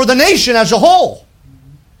 it was for the nation as a whole.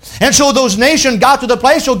 And so those nations got to the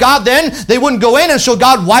place, so God then, they wouldn't go in, and so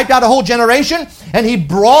God wiped out a whole generation, and He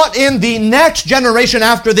brought in the next generation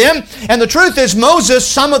after them. And the truth is, Moses,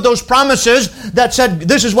 some of those promises that said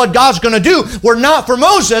this is what God's going to do were not for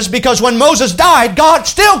Moses, because when Moses died, God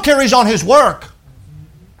still carries on His work.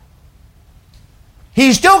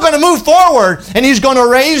 He's still going to move forward, and He's going to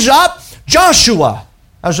raise up Joshua.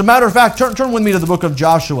 As a matter of fact, turn with me to the book of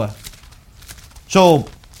Joshua. So,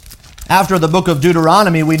 after the book of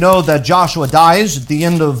Deuteronomy, we know that Joshua dies at the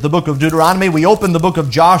end of the book of Deuteronomy. We open the book of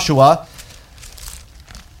Joshua.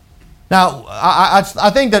 Now, I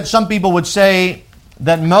think that some people would say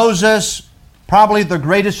that Moses, probably the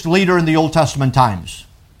greatest leader in the Old Testament times.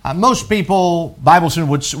 Most people, Bible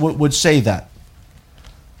students, would say that.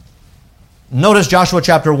 Notice Joshua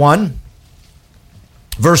chapter 1,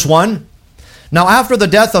 verse 1. Now after the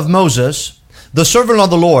death of Moses, the servant of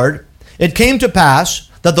the Lord, it came to pass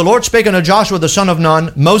that the Lord spake unto Joshua the son of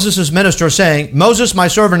Nun, Moses' minister, saying, Moses my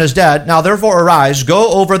servant is dead. Now therefore arise,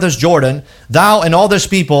 go over this Jordan, thou and all this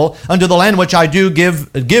people, unto the land which I do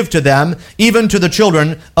give to them, even to the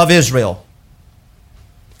children of Israel.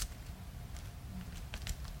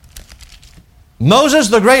 Moses,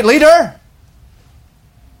 the great leader,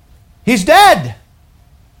 he's dead.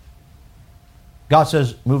 God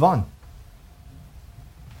says, move on.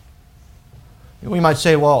 We might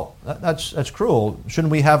say, well, that's cruel. Shouldn't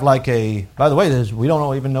we have like by the way, we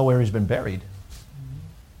don't even know where he's been buried.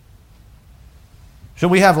 Should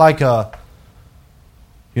we have like a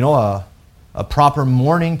a proper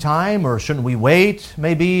mourning time, or shouldn't we wait?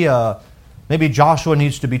 Maybe Joshua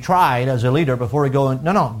needs to be tried as a leader before we go in.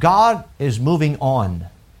 No. God is moving on.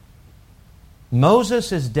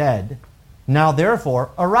 Moses is dead. Now therefore,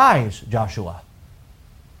 arise, Joshua.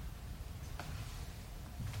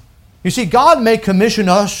 You see, God may commission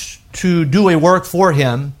us to do a work for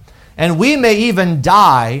Him, and we may even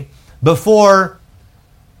die before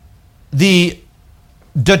the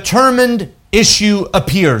determined issue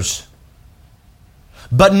appears.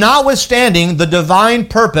 But notwithstanding, the divine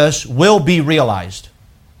purpose will be realized.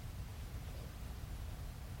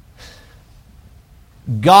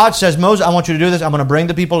 God says, Moses, I want you to do this. I'm going to bring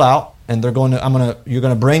the people out, and you're going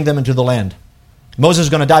to bring them into the land. Moses is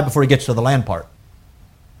going to die before he gets to the land part.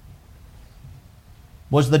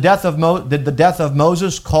 Did the death of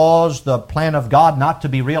Moses cause the plan of God not to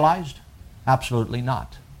be realized? Absolutely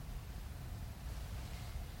not.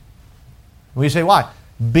 We say, why?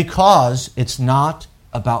 Because it's not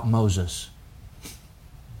about Moses.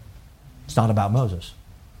 It's not about Moses.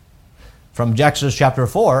 From Exodus chapter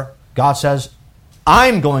 4, God says,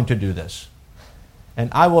 I'm going to do this, and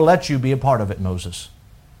I will let you be a part of it, Moses.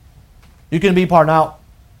 You can be part now.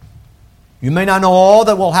 You may not know all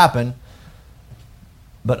that will happen,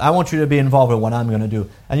 but I want you to be involved in what I'm going to do.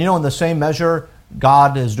 And you know, in the same measure,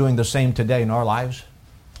 God is doing the same today in our lives.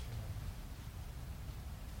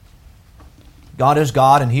 God is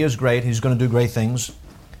God, and He is great. He's going to do great things.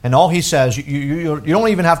 And all He says, you don't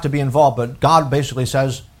even have to be involved, but God basically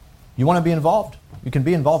says, you want to be involved? You can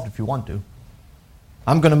be involved if you want to.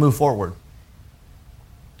 I'm going to move forward.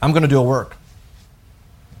 I'm going to do a work.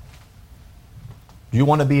 Do you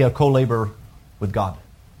want to be a co-laborer with God?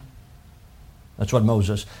 That's what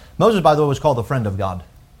Moses, by the way, was called the friend of God.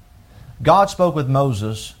 God spoke with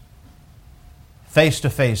Moses face to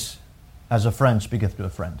face as a friend speaketh to a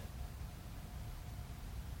friend.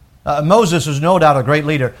 Moses is no doubt a great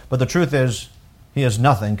leader, but the truth is, he is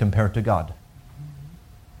nothing compared to God.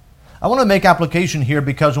 I want to make application here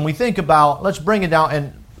because when we think about, let's bring it down,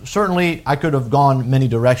 and certainly I could have gone many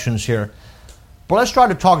directions here, but let's try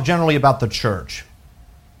to talk generally about the church.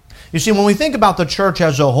 You see, when we think about the church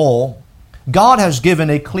as a whole, God has given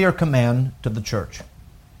a clear command to the church.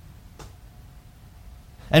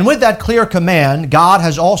 And with that clear command, God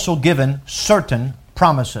has also given certain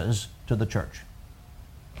promises to the church.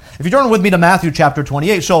 If you turn with me to Matthew chapter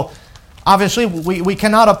 28, so obviously we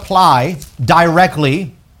cannot apply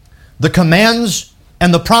directly the commands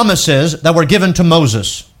and the promises that were given to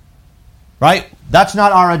Moses. Right? That's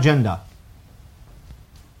not our agenda.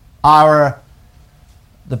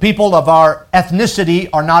 The people of our ethnicity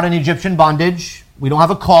are not in Egyptian bondage. We don't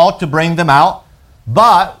have a call to bring them out.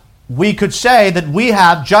 But we could say that we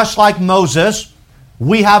have, just like Moses,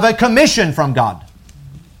 we have a commission from God.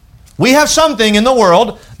 We have something in the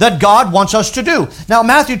world that God wants us to do. Now,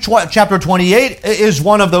 Matthew chapter 28 is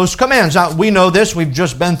one of those commands. Now, we know this. We've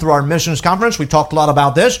just been through our missions conference. We talked a lot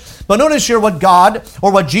about this. But notice here what God,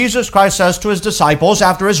 or what Jesus Christ says to His disciples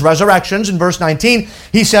after His resurrections in verse 19.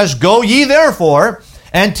 He says, "Go ye therefore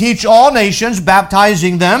and teach all nations,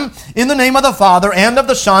 baptizing them in the name of the Father and of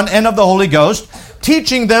the Son and of the Holy Ghost,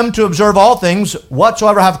 teaching them to observe all things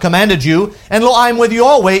whatsoever I have commanded you. And lo, I am with you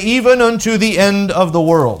always, even unto the end of the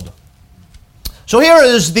world." So here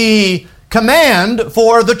is the command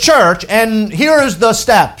for the church, and here is the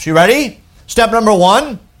steps. You ready? Step number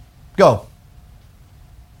 1, go.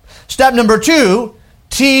 Step number 2,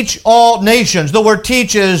 teach all nations. The word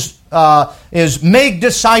teach is make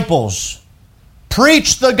disciples.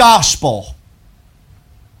 Preach the gospel.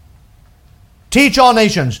 Teach all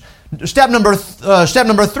nations. Step number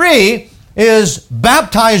 3 is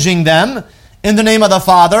baptizing them in the name of the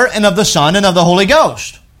Father and of the Son and of the Holy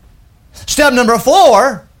Ghost. Step number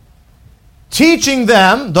 4, teaching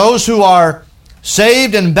them, those who are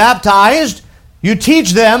saved and baptized, you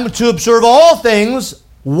teach them to observe all things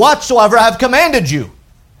whatsoever I have commanded you.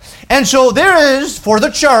 And so there is, for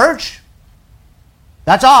the church,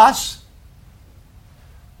 that's us,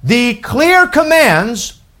 the clear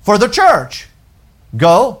commands for the church.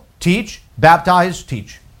 Go, teach, baptize,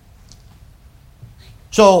 teach.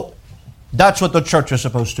 So that's what the church is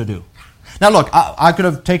supposed to do. Now look, I could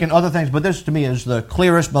have taken other things, but this to me is the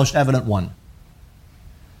clearest, most evident one.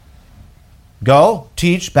 Go,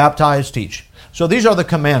 teach, baptize, teach. So these are the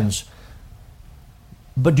commands.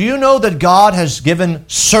 But do you know that God has given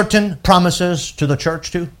certain promises to the church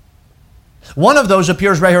too? One of those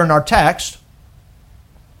appears right here in our text.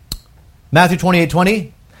 Matthew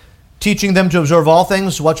 28:20, teaching them to observe all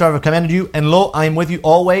things whatsoever I have commanded you, and lo, I am with you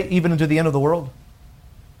always, even unto the end of the world.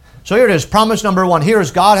 So here it is, promise number 1. Here is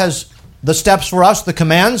God has the steps for us, the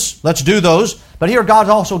commands. Let's do those. But here God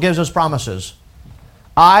also gives us promises.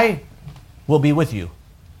 I will be with you.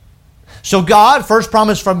 So God, first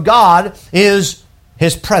promise from God is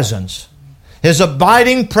His presence. His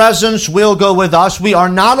abiding presence will go with us. We are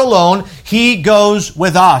not alone. He goes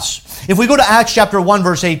with us. If we go to Acts chapter 1,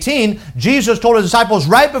 verse 18, Jesus told His disciples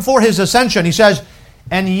right before His ascension, He says,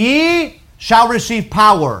 "And ye shall receive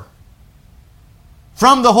power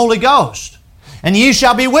from the Holy Ghost. And ye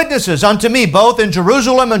shall be witnesses unto me, both in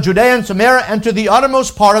Jerusalem and Judea and Samaria and to the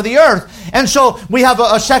uttermost part of the earth." And so we have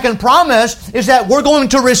a second promise, is that we're going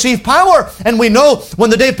to receive power. And we know when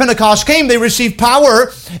the day of Pentecost came, they received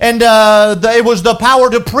power, and it was the power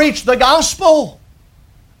to preach the gospel.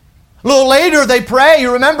 A little later they pray.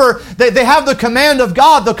 You remember, they have the command of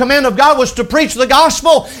God. The command of God was to preach the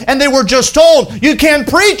gospel. And they were just told, you can't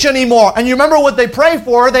preach anymore. And you remember what they pray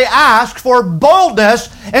for? They ask for boldness.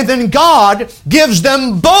 And then God gives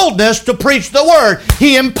them boldness to preach the word.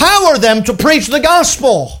 He empowered them to preach the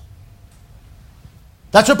gospel.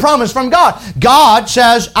 That's a promise from God. God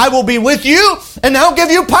says, I will be with you and I'll give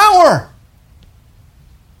you power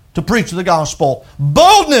to preach the gospel.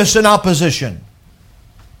 Boldness in opposition.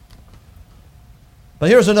 But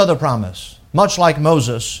here's another promise. Much like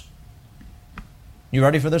Moses. You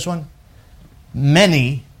ready for this one?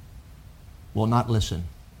 Many will not listen.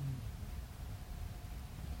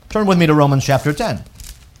 Turn with me to Romans chapter 10.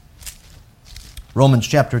 Romans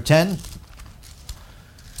chapter 10.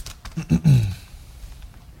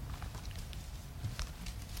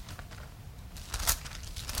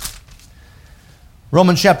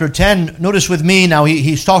 Romans chapter 10, notice with me now,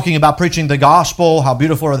 he's talking about preaching the gospel, how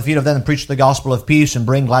beautiful are the feet of them that preach the gospel of peace and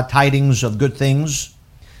bring glad tidings of good things.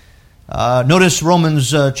 Notice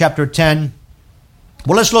Romans chapter 10.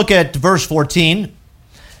 Well, let's look at verse 14.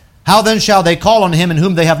 How then shall they call on him in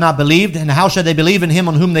whom they have not believed? And how shall they believe in him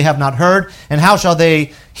on whom they have not heard? And how shall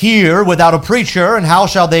they hear without a preacher? And how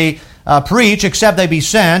shall they preach except they be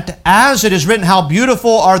sent? As it is written, how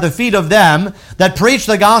beautiful are the feet of them that preach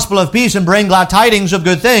the gospel of peace and bring glad tidings of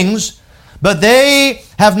good things. But they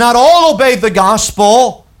have not all obeyed the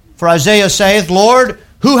gospel. For Isaiah saith, Lord,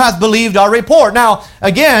 who hath believed our report? Now,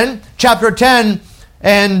 again, chapter 10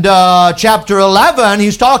 and chapter 11,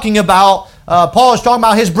 he's talking about, Paul is talking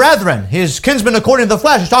about his brethren, his kinsmen according to the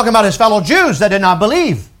flesh. He's talking about his fellow Jews that did not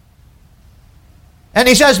believe. And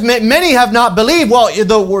he says, many have not believed. Well,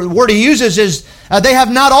 the word he uses is, they have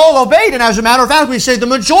not all obeyed. And as a matter of fact, we say the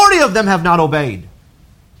majority of them have not obeyed.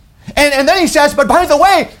 And then he says, but by the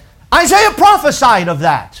way, Isaiah prophesied of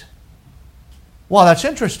that. Well, that's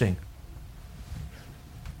interesting.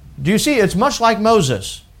 Do you see? It's much like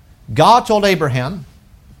Moses. God told Abraham,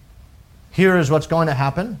 here is what's going to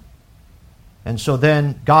happen. And so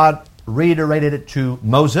then God reiterated it to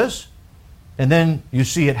Moses. And then you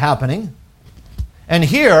see it happening. And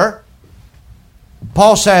here,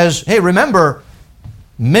 Paul says, hey, remember,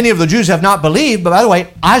 many of the Jews have not believed, but by the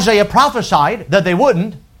way, Isaiah prophesied that they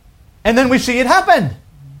wouldn't, and then we see it happen.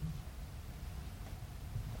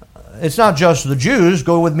 It's not just the Jews.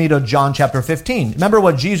 Go with me to John chapter 15. Remember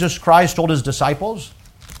what Jesus Christ told His disciples?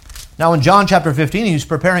 Now in John chapter 15, He's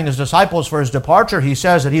preparing His disciples for His departure. He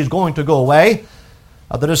says that He's going to go away.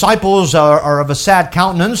 The disciples are of a sad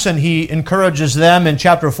countenance, and He encourages them in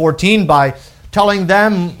chapter 14 by telling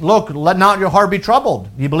them, look, let not your heart be troubled.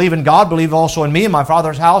 You believe in God, believe also in me. In my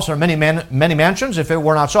Father's house are many mansions. If it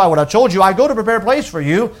were not so, I would have told you, I go to prepare a place for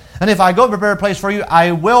you. And if I go to prepare a place for you,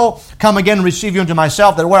 I will come again and receive you unto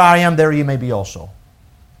myself, that where I am, there ye may be also.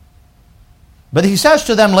 But he says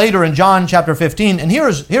to them later in John chapter 15, and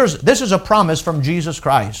this is a promise from Jesus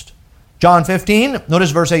Christ. John 15,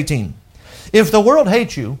 notice verse 18. If the world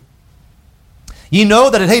hates you, ye know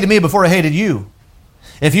that it hated me before it hated you.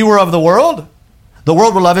 If you were of the world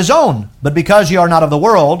will love his own. But because ye are not of the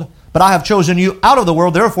world, but I have chosen you out of the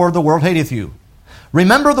world, therefore the world hateth you.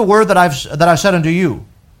 Remember the word that I've said unto you.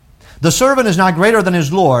 The servant is not greater than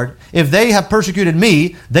his Lord. If they have persecuted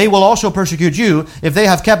me, they will also persecute you. If they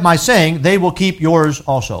have kept my saying, they will keep yours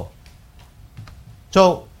also.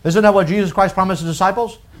 So, isn't that what Jesus Christ promised His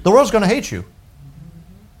disciples? The world's going to hate you.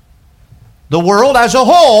 The world as a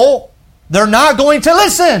whole, they're not going to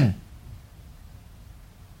listen.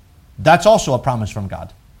 That's also a promise from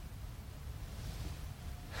God.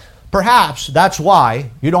 Perhaps that's why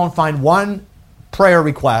you don't find one prayer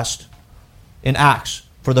request in Acts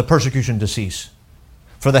for the persecution to cease,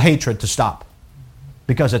 for the hatred to stop,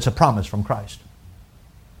 because it's a promise from Christ.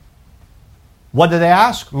 What did they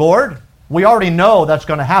ask? Lord, we already know that's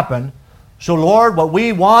going to happen. So Lord, what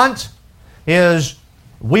we want is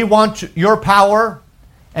we want your power,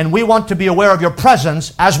 and we want to be aware of your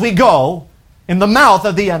presence as we go in the mouth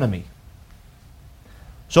of the enemy.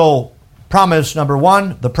 So, promise number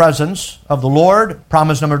 1, the presence of the Lord.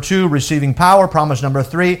 Promise number 2, receiving power. Promise number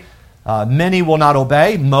 3, many will not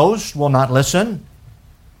obey. Most will not listen.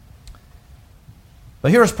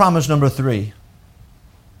 But here's promise number 3.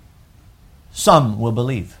 Some will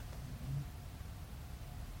believe.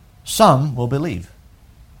 Some will believe.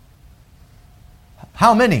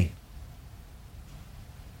 How many?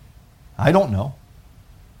 I don't know.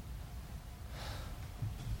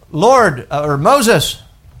 Lord, or Moses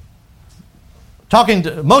talking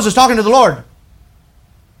to the Lord.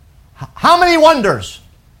 How many wonders?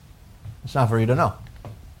 It's not for you to know.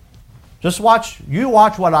 Just watch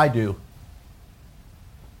what I do.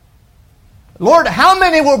 Lord, how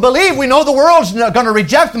many will believe? We know the world's going to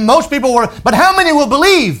reject them. Most people will, but how many will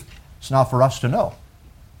believe? It's not for us to know.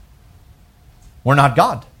 We're not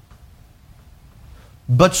God.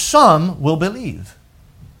 But some will believe.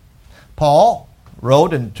 Paul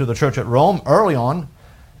wrote to the church at Rome early on.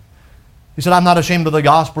 He said, I'm not ashamed of the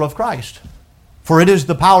gospel of Christ, for it is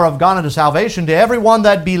the power of God unto salvation to everyone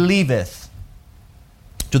that believeth,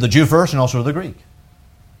 to the Jew first and also to the Greek.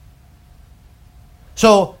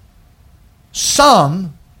 So,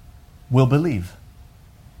 some will believe.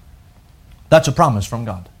 That's a promise from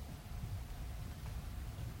God.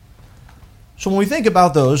 So when we think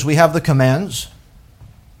about those, we have the commands,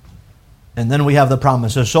 and then we have the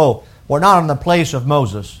promises. So we're not in the place of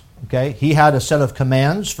Moses. Okay, he had a set of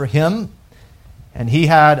commands for him, and he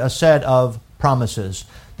had a set of promises.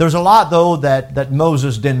 There's a lot, though, that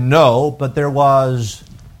Moses didn't know, but there's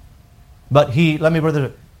a lot he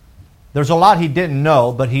didn't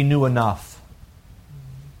know, but he knew enough.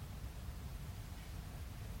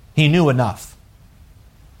 He knew enough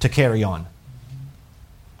to carry on.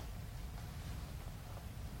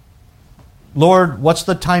 Lord, what's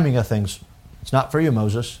the timing of things? It's not for you,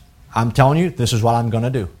 Moses. I'm telling you, this is what I'm going to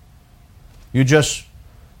do. You just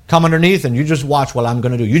come underneath and you just watch what I'm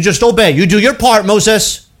going to do. You just obey. You do your part,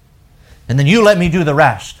 Moses. And then you let me do the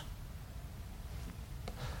rest.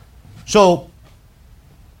 So,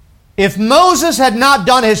 if Moses had not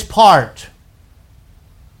done his part,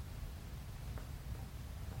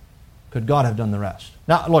 could God have done the rest?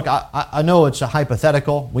 Now, look, I know it's a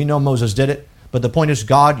hypothetical. We know Moses did it. But the point is,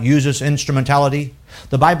 God uses instrumentality.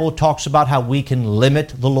 The Bible talks about how we can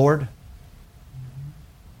limit the Lord.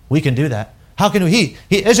 We can do that. How can we?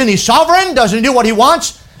 Isn't He sovereign? Doesn't He do what He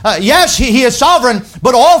wants? Yes, he is sovereign,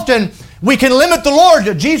 but often we can limit the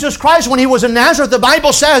Lord. Jesus Christ, when He was in Nazareth, the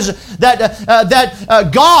Bible says that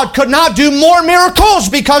God could not do more miracles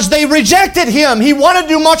because they rejected Him. He wanted to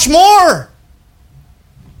do much more.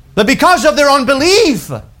 But because of their unbelief,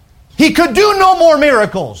 He could do no more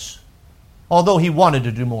miracles, although He wanted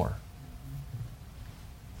to do more.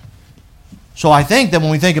 So I think that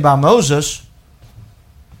when we think about Moses,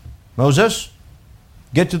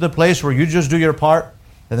 get to the place where you just do your part,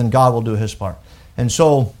 and then God will do His part. And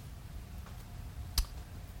so,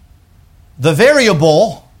 the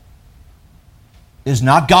variable is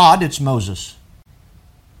not God, it's Moses.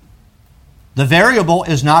 The variable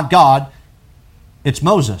is not God, it's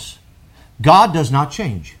Moses. God does not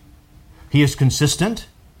change. He is consistent.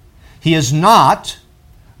 He is not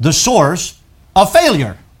the source of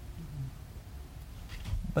failure.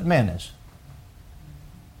 But man is.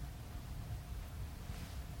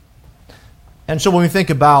 And so when we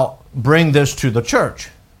think about bring this to the church,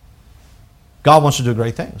 God wants to do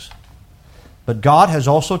great things. But God has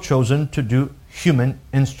also chosen to do human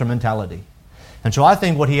instrumentality. And so I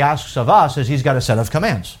think what He asks of us is He's got a set of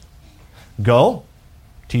commands. Go,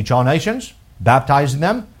 teach all nations, baptizing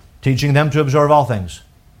them, teaching them to observe all things.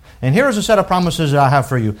 And here is a set of promises that I have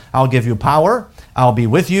for you. I'll give you power. I'll be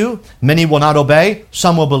with you. Many will not obey.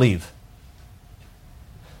 Some will believe.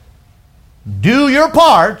 Do your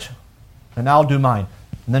part, and I'll do mine.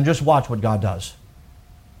 And then just watch what God does.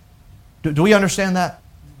 Do we understand that?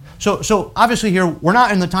 So obviously here, we're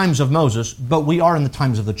not in the times of Moses, but we are in the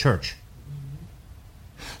times of the church.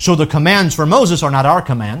 So the commands for Moses are not our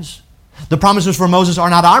commands. The promises for Moses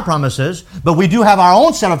are not our promises, but we do have our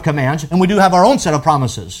own set of commands, and we do have our own set of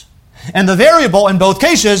promises. And the variable in both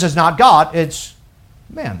cases is not God, it's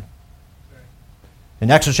man.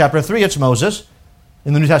 In Exodus chapter 3, it's Moses.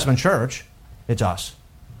 In the New Testament church, it's us.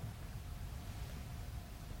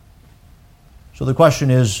 So the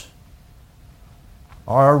question is,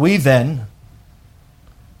 are we then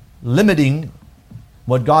limiting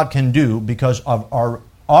what God can do because of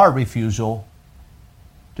our refusal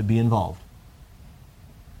to be involved?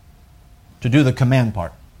 To do the command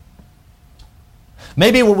part.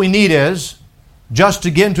 Maybe what we need is just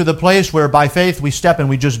to get into the place where by faith we step and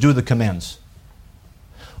we just do the commands.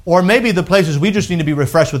 Or maybe the places we just need to be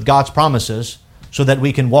refreshed with God's promises so that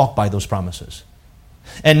we can walk by those promises.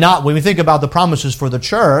 And not, when we think about the promises for the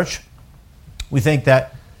church, we think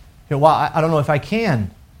that, well, I don't know if I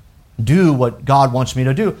can do what God wants me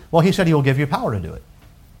to do. Well, He said He will give you power to do it.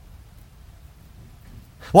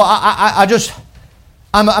 Well,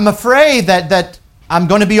 I'm afraid that I'm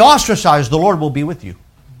going to be ostracized. The Lord will be with you.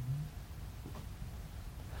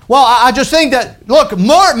 Well, I just think that, look,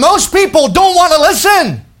 most people don't want to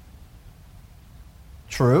listen.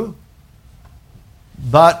 True.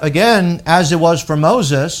 But again, as it was for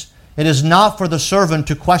Moses, it is not for the servant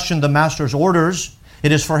to question the master's orders.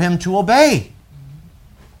 It is for him to obey.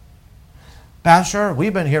 Pastor,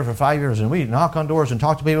 we've been here for 5 years and we knock on doors and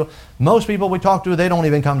talk to people. Most people we talk to, they don't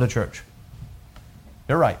even come to church.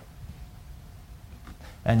 You're right.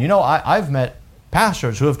 And I've met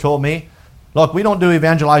pastors who have told me, look, we don't do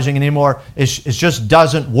evangelizing anymore. It just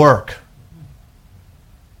doesn't work.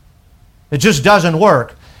 It just doesn't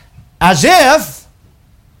work. As if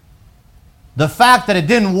the fact that it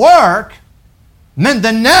didn't work meant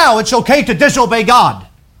that now it's okay to disobey God.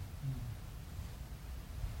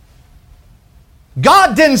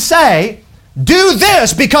 God didn't say, do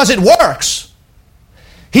this because it works.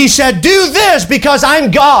 He said, do this because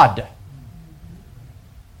I'm God.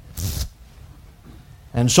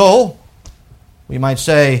 And so, we might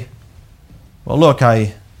say, well, look,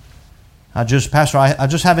 Pastor, I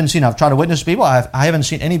just haven't seen, I've tried to witness people, I haven't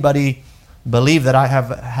seen anybody believe that I have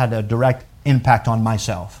had a direct impact on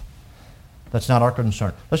myself. That's not our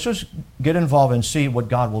concern. Let's just get involved and see what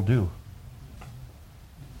God will do.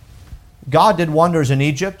 God did wonders in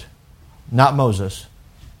Egypt, not Moses.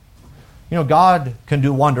 God can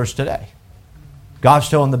do wonders today. God's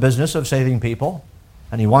still in the business of saving people,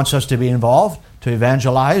 and He wants us to be involved, to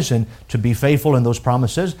evangelize, and to be faithful in those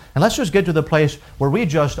promises. And let's just get to the place where we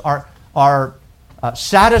just are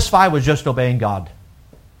satisfied with just obeying God.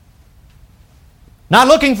 Not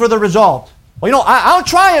looking for the result. Well, I'll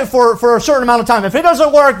try it for a certain amount of time. If it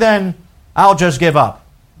doesn't work, then I'll just give up.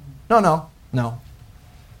 No.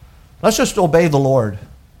 Let's just obey the Lord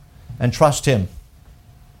and trust Him.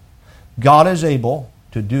 God is able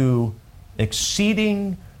to do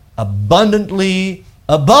exceeding abundantly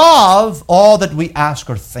above all that we ask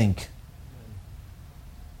or think.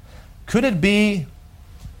 Could it be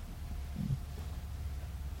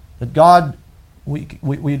that God, we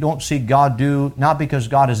don't see God do, not because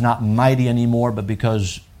God is not mighty anymore, but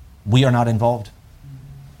because we are not involved?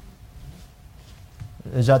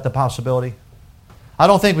 Is that the possibility? I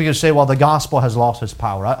don't think we can say, well, the gospel has lost its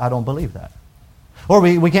power. I don't believe that. Or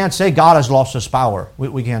we can't say God has lost His power.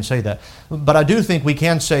 We can't say that. But I do think we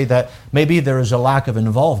can say that maybe there is a lack of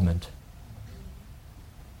involvement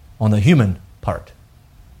on the human part.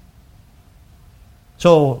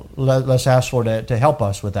 So let's ask Lord to help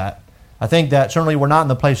us with that. I think that certainly we're not in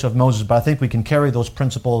the place of Moses, but I think we can carry those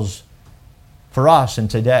principles for us in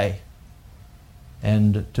today.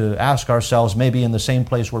 And to ask ourselves, maybe in the same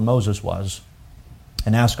place where Moses was,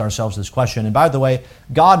 and ask ourselves this question. And by the way,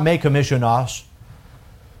 God may commission us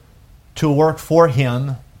to work for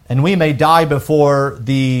Him, and we may die before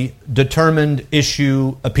the determined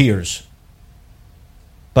issue appears.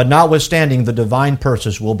 But notwithstanding, the divine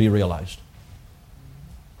purposes will be realized.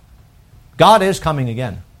 God is coming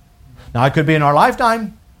again. Now, it could be in our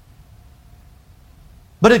lifetime,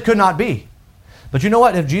 but it could not be. But you know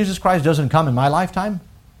what? If Jesus Christ doesn't come in my lifetime,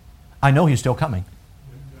 I know He's still coming.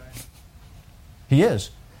 He is.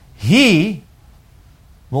 He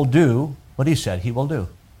will do what He said He will do.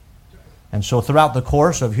 And so throughout the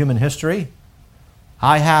course of human history,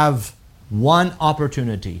 I have one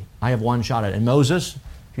opportunity. I have one shot at it. And Moses,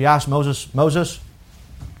 if you ask Moses,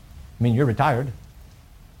 you're retired.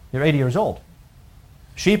 You're 80 years old.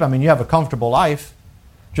 Sheep, you have a comfortable life.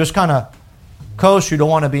 Just kind of coast, you don't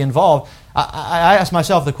want to be involved. I ask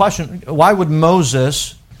myself the question, why would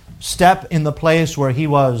Moses step in the place where he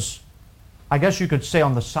was, I guess you could say,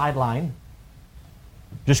 on the sideline,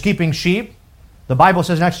 just keeping sheep? The Bible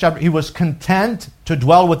says next chapter, he was content to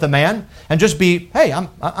dwell with the man and just be, hey,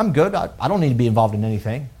 I'm good. I don't need to be involved in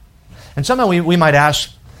anything. And somehow we might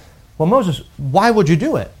ask, well, Moses, why would you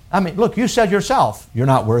do it? Look, you said yourself, you're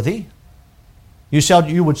not worthy.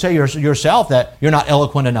 You would say yourself that you're not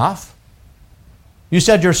eloquent enough. You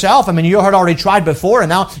said yourself, you had already tried before and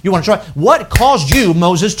now you want to try. What caused you,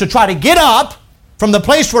 Moses, to try to get up from the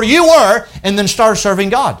place where you were and then start serving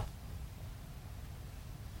God?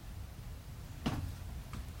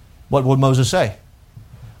 What would Moses say?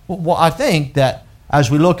 Well, I think that as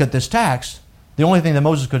we look at this text, the only thing that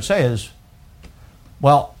Moses could say is,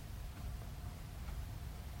 well,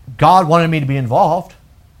 God wanted me to be involved,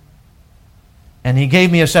 and He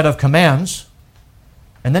gave me a set of commands,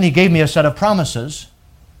 And then He gave me a set of promises.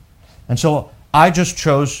 And so I just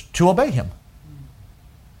chose to obey Him.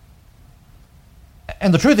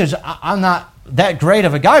 And the truth is, I'm not that great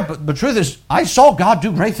of a guy, but the truth is, I saw God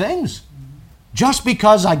do great things just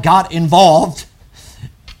because I got involved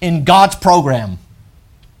in God's program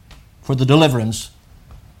for the deliverance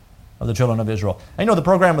of the children of Israel. And the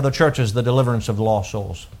program of the church is the deliverance of the lost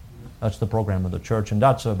souls. That's the program of the church. And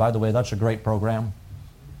that's, by the way, that's a great program.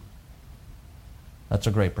 That's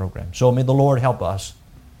a great program. So may the Lord help us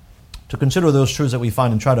to consider those truths that we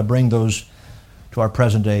find and try to bring those to our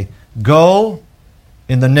present day. Go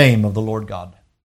in the name of the Lord God.